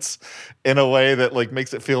moments in a way that like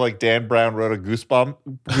makes it feel like Dan Brown wrote a Goosebump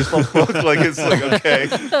book. Like it's like, okay.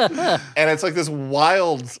 And it's like this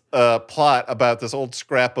wild plot about this old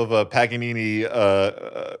scrap of a Paganini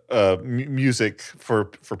music for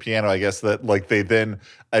piano, I guess, that like they then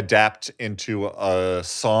adapt into a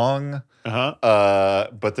song.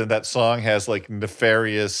 But then that song has like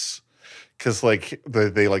nefarious, because like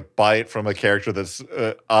they like buy it from a character that's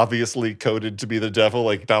obviously coded to be the devil.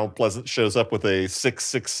 Like Donald Pleasant shows up with a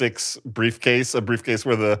 666 briefcase, a briefcase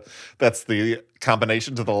where that's the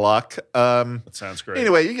combination to the lock. That sounds great.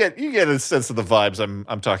 Anyway, you get a sense of the vibes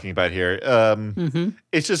I'm talking about here.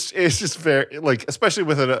 It's just very like, especially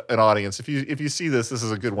with an audience. If you see this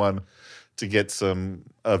is a good one to get some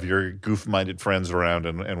of your goof-minded friends around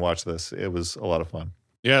and watch this. It was a lot of fun.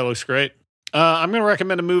 Yeah, it looks great. I'm going to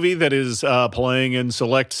recommend a movie that is playing in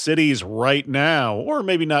select cities right now, or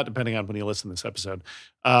maybe not, depending on when you listen to this episode.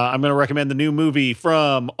 I'm going to recommend the new movie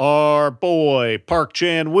from our boy, Park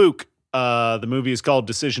Chan-wook. The movie is called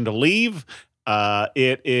Decision to Leave.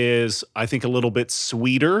 It is, I think, a little bit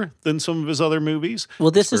sweeter than some of his other movies.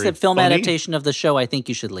 Well, this is the film funny adaptation of the show I Think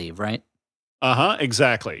You Should Leave, right?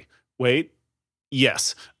 Exactly. Wait.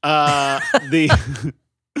 Yes.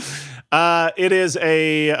 It is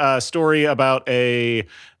a story about a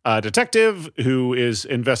detective who is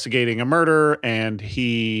investigating a murder, and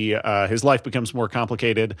his life becomes more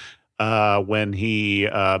complicated when he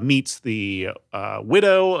meets the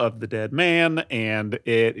widow of the dead man, and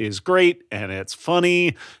it is great, and it's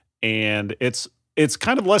funny, and it's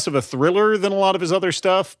kind of less of a thriller than a lot of his other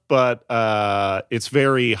stuff, but it's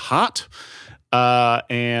very hot.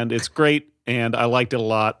 And it's great, and I liked it a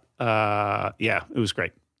lot. Yeah, it was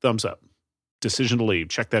great. Thumbs up. Decision to Leave.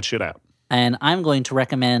 Check that shit out. And I'm going to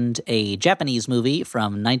recommend a Japanese movie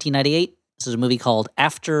from 1998. This is a movie called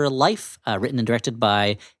Afterlife, written and directed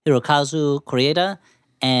by Hirokazu Koreeda.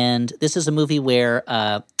 And this is a movie where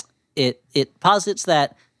it posits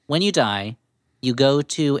that when you die, you go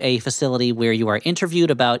to a facility where you are interviewed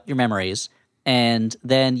about your memories, and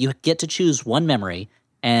then you get to choose one memory,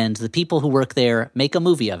 and the people who work there make a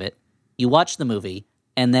movie of it. You watch the movie,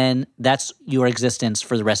 and then that's your existence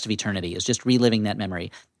for the rest of eternity, is just reliving that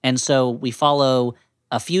memory. And so we follow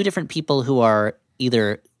a few different people who are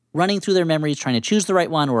either running through their memories, trying to choose the right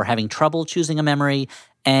one, or having trouble choosing a memory.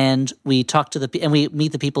 And we talk to and we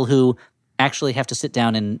meet the people who actually have to sit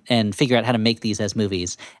down and figure out how to make these as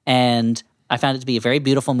movies. And I found it to be a very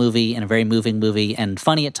beautiful movie and a very moving movie, and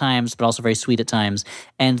funny at times, but also very sweet at times.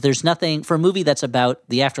 And there's nothing, for a movie that's about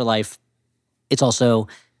the afterlife, it's also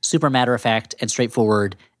super matter-of-fact and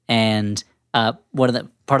straightforward. And part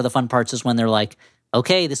of the fun parts is when they're like,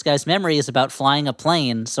 okay, this guy's memory is about flying a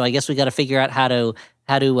plane, so I guess we got to figure out how to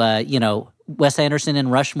Wes Anderson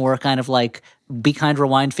and Rushmore kind of like Be Kind,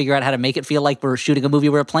 Rewind, figure out how to make it feel like we're shooting a movie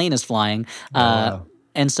where a plane is flying.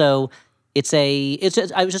 And so it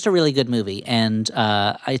was just a really good movie, and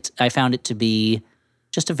I found it to be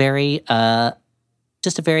just a very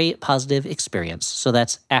positive experience. So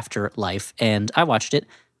that's Afterlife, and I watched it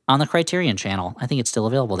on the Criterion Channel. I think it's still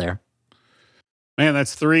available there. Man,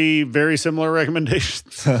 that's 3 very similar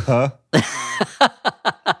recommendations.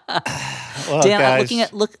 Well, Dan,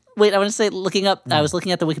 guys. looking up, I was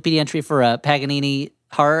looking at the Wikipedia entry for Paganini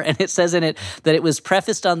horror, and it says in it that it was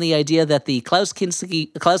prefaced on the idea that the Klaus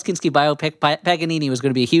Kinski biopic Paganini was going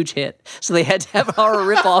to be a huge hit, so they had to have a horror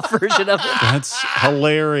ripoff version of it. That's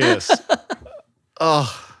hilarious.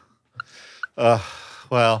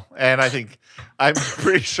 Well, and I'm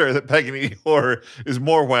pretty sure that Paganini horror is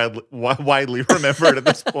more widely remembered at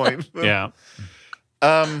this point. Yeah.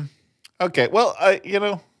 Okay. Well,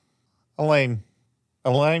 Aline.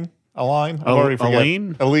 I've already forgot.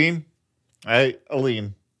 Aline? Aline.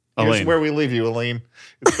 Aline. Here's Aline. where we leave you, Aline.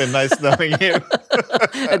 It's been nice knowing you.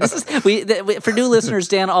 And this is for new listeners.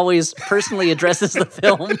 Dan always personally addresses the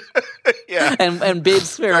film, Yeah. and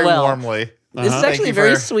bids Very farewell. warmly. This is Thank actually you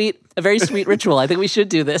a very for- sweet ritual. I think we should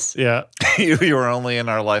do this. Yeah. You were only in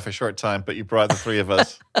our life a short time, but you brought the 3 of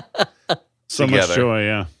us So together. much joy,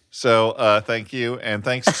 yeah. So thank you. And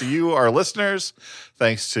thanks to you, our listeners.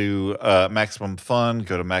 Thanks to Maximum Fun.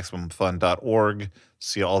 Go to MaximumFun.org.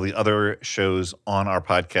 See all the other shows on our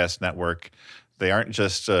podcast network. They aren't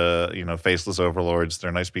just, faceless overlords.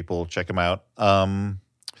 They're nice people. Check them out. And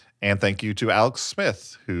thank you to Alex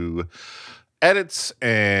Smith, who edits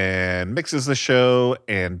and mixes the show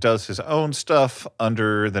and does his own stuff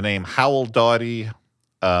under the name Howell Doughty,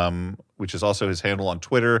 which is also his handle on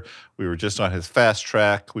Twitter. We were just on his Fast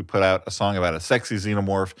Track. We put out a song about a sexy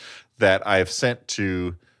xenomorph that I have sent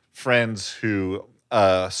to friends who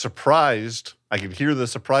surprised. I could hear the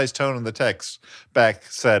surprised tone in the text back,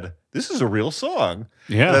 said, "This is a real song."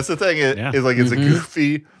 Yeah. And that's the thing. It's a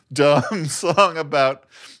goofy, dumb song about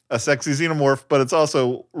a sexy xenomorph, but it's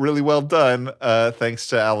also really well done. Thanks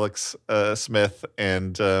to Alex Smith,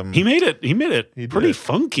 and He made it. He did. pretty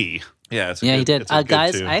funky. Yeah, He did. It's a good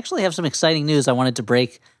Guys, tune. I actually have some exciting news I wanted to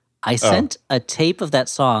break. I sent a tape of that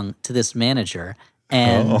song to this manager,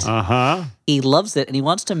 and Uh-huh. he loves it, and he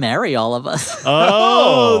wants to marry all of us.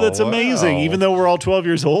 Oh, that's amazing. wow. Even though we're all 12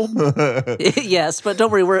 years old? Yes, but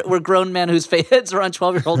don't worry, we're grown men whose heads are on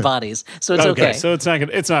 12-year-old bodies, so it's okay. So it's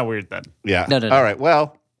not weird then. Yeah. No. All right.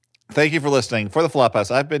 Well, thank you for listening. For the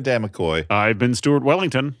Flophouse, I've been Dan McCoy. I've been Stuart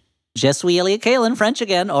Wellington. Je suis Elliot Kalin, French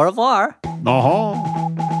again. Au revoir. Uh-huh.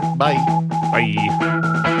 Bye. Bye.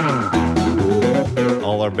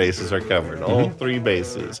 All our bases are covered. All 3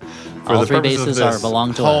 bases. For All the 3 purpose of bases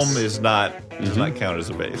belong to home us. is not does not count as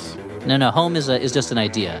a base. No. Home is just an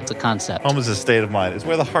idea. It's a concept. Home is a state of mind. It's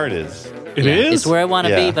where the heart is. It is? It's where I want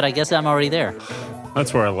to Yeah. be, but I guess I'm already there.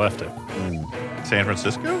 That's where I left it. San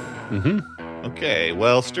Francisco? Mm-hmm. Okay.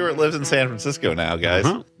 Well, Stuart lives in San Francisco now, guys.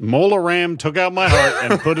 Huh? Mola Ram took out my heart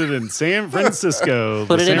and put it in San Francisco.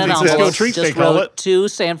 Put the it San in an Francisco envelope. treat, they Just call wrote it. to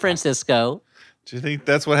San Francisco. Do you think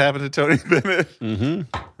that's what happened to Tony Bennett? Yeah.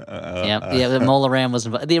 Mola Ram was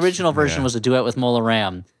involved. The original version was a duet with Mola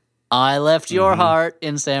Ram. I left your heart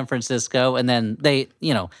in San Francisco, and then there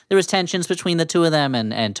was tensions between the two of them,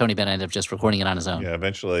 and Tony Bennett ended up just recording it on his own. Yeah,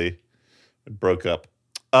 eventually it broke up.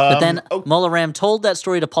 But then Mola Ram told that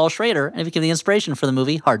story to Paul Schrader, and it became the inspiration for the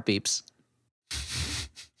movie Heartbeeps.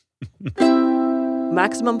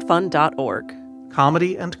 MaximumFun.org.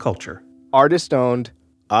 Comedy and culture. Artist owned.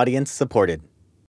 Audience supported.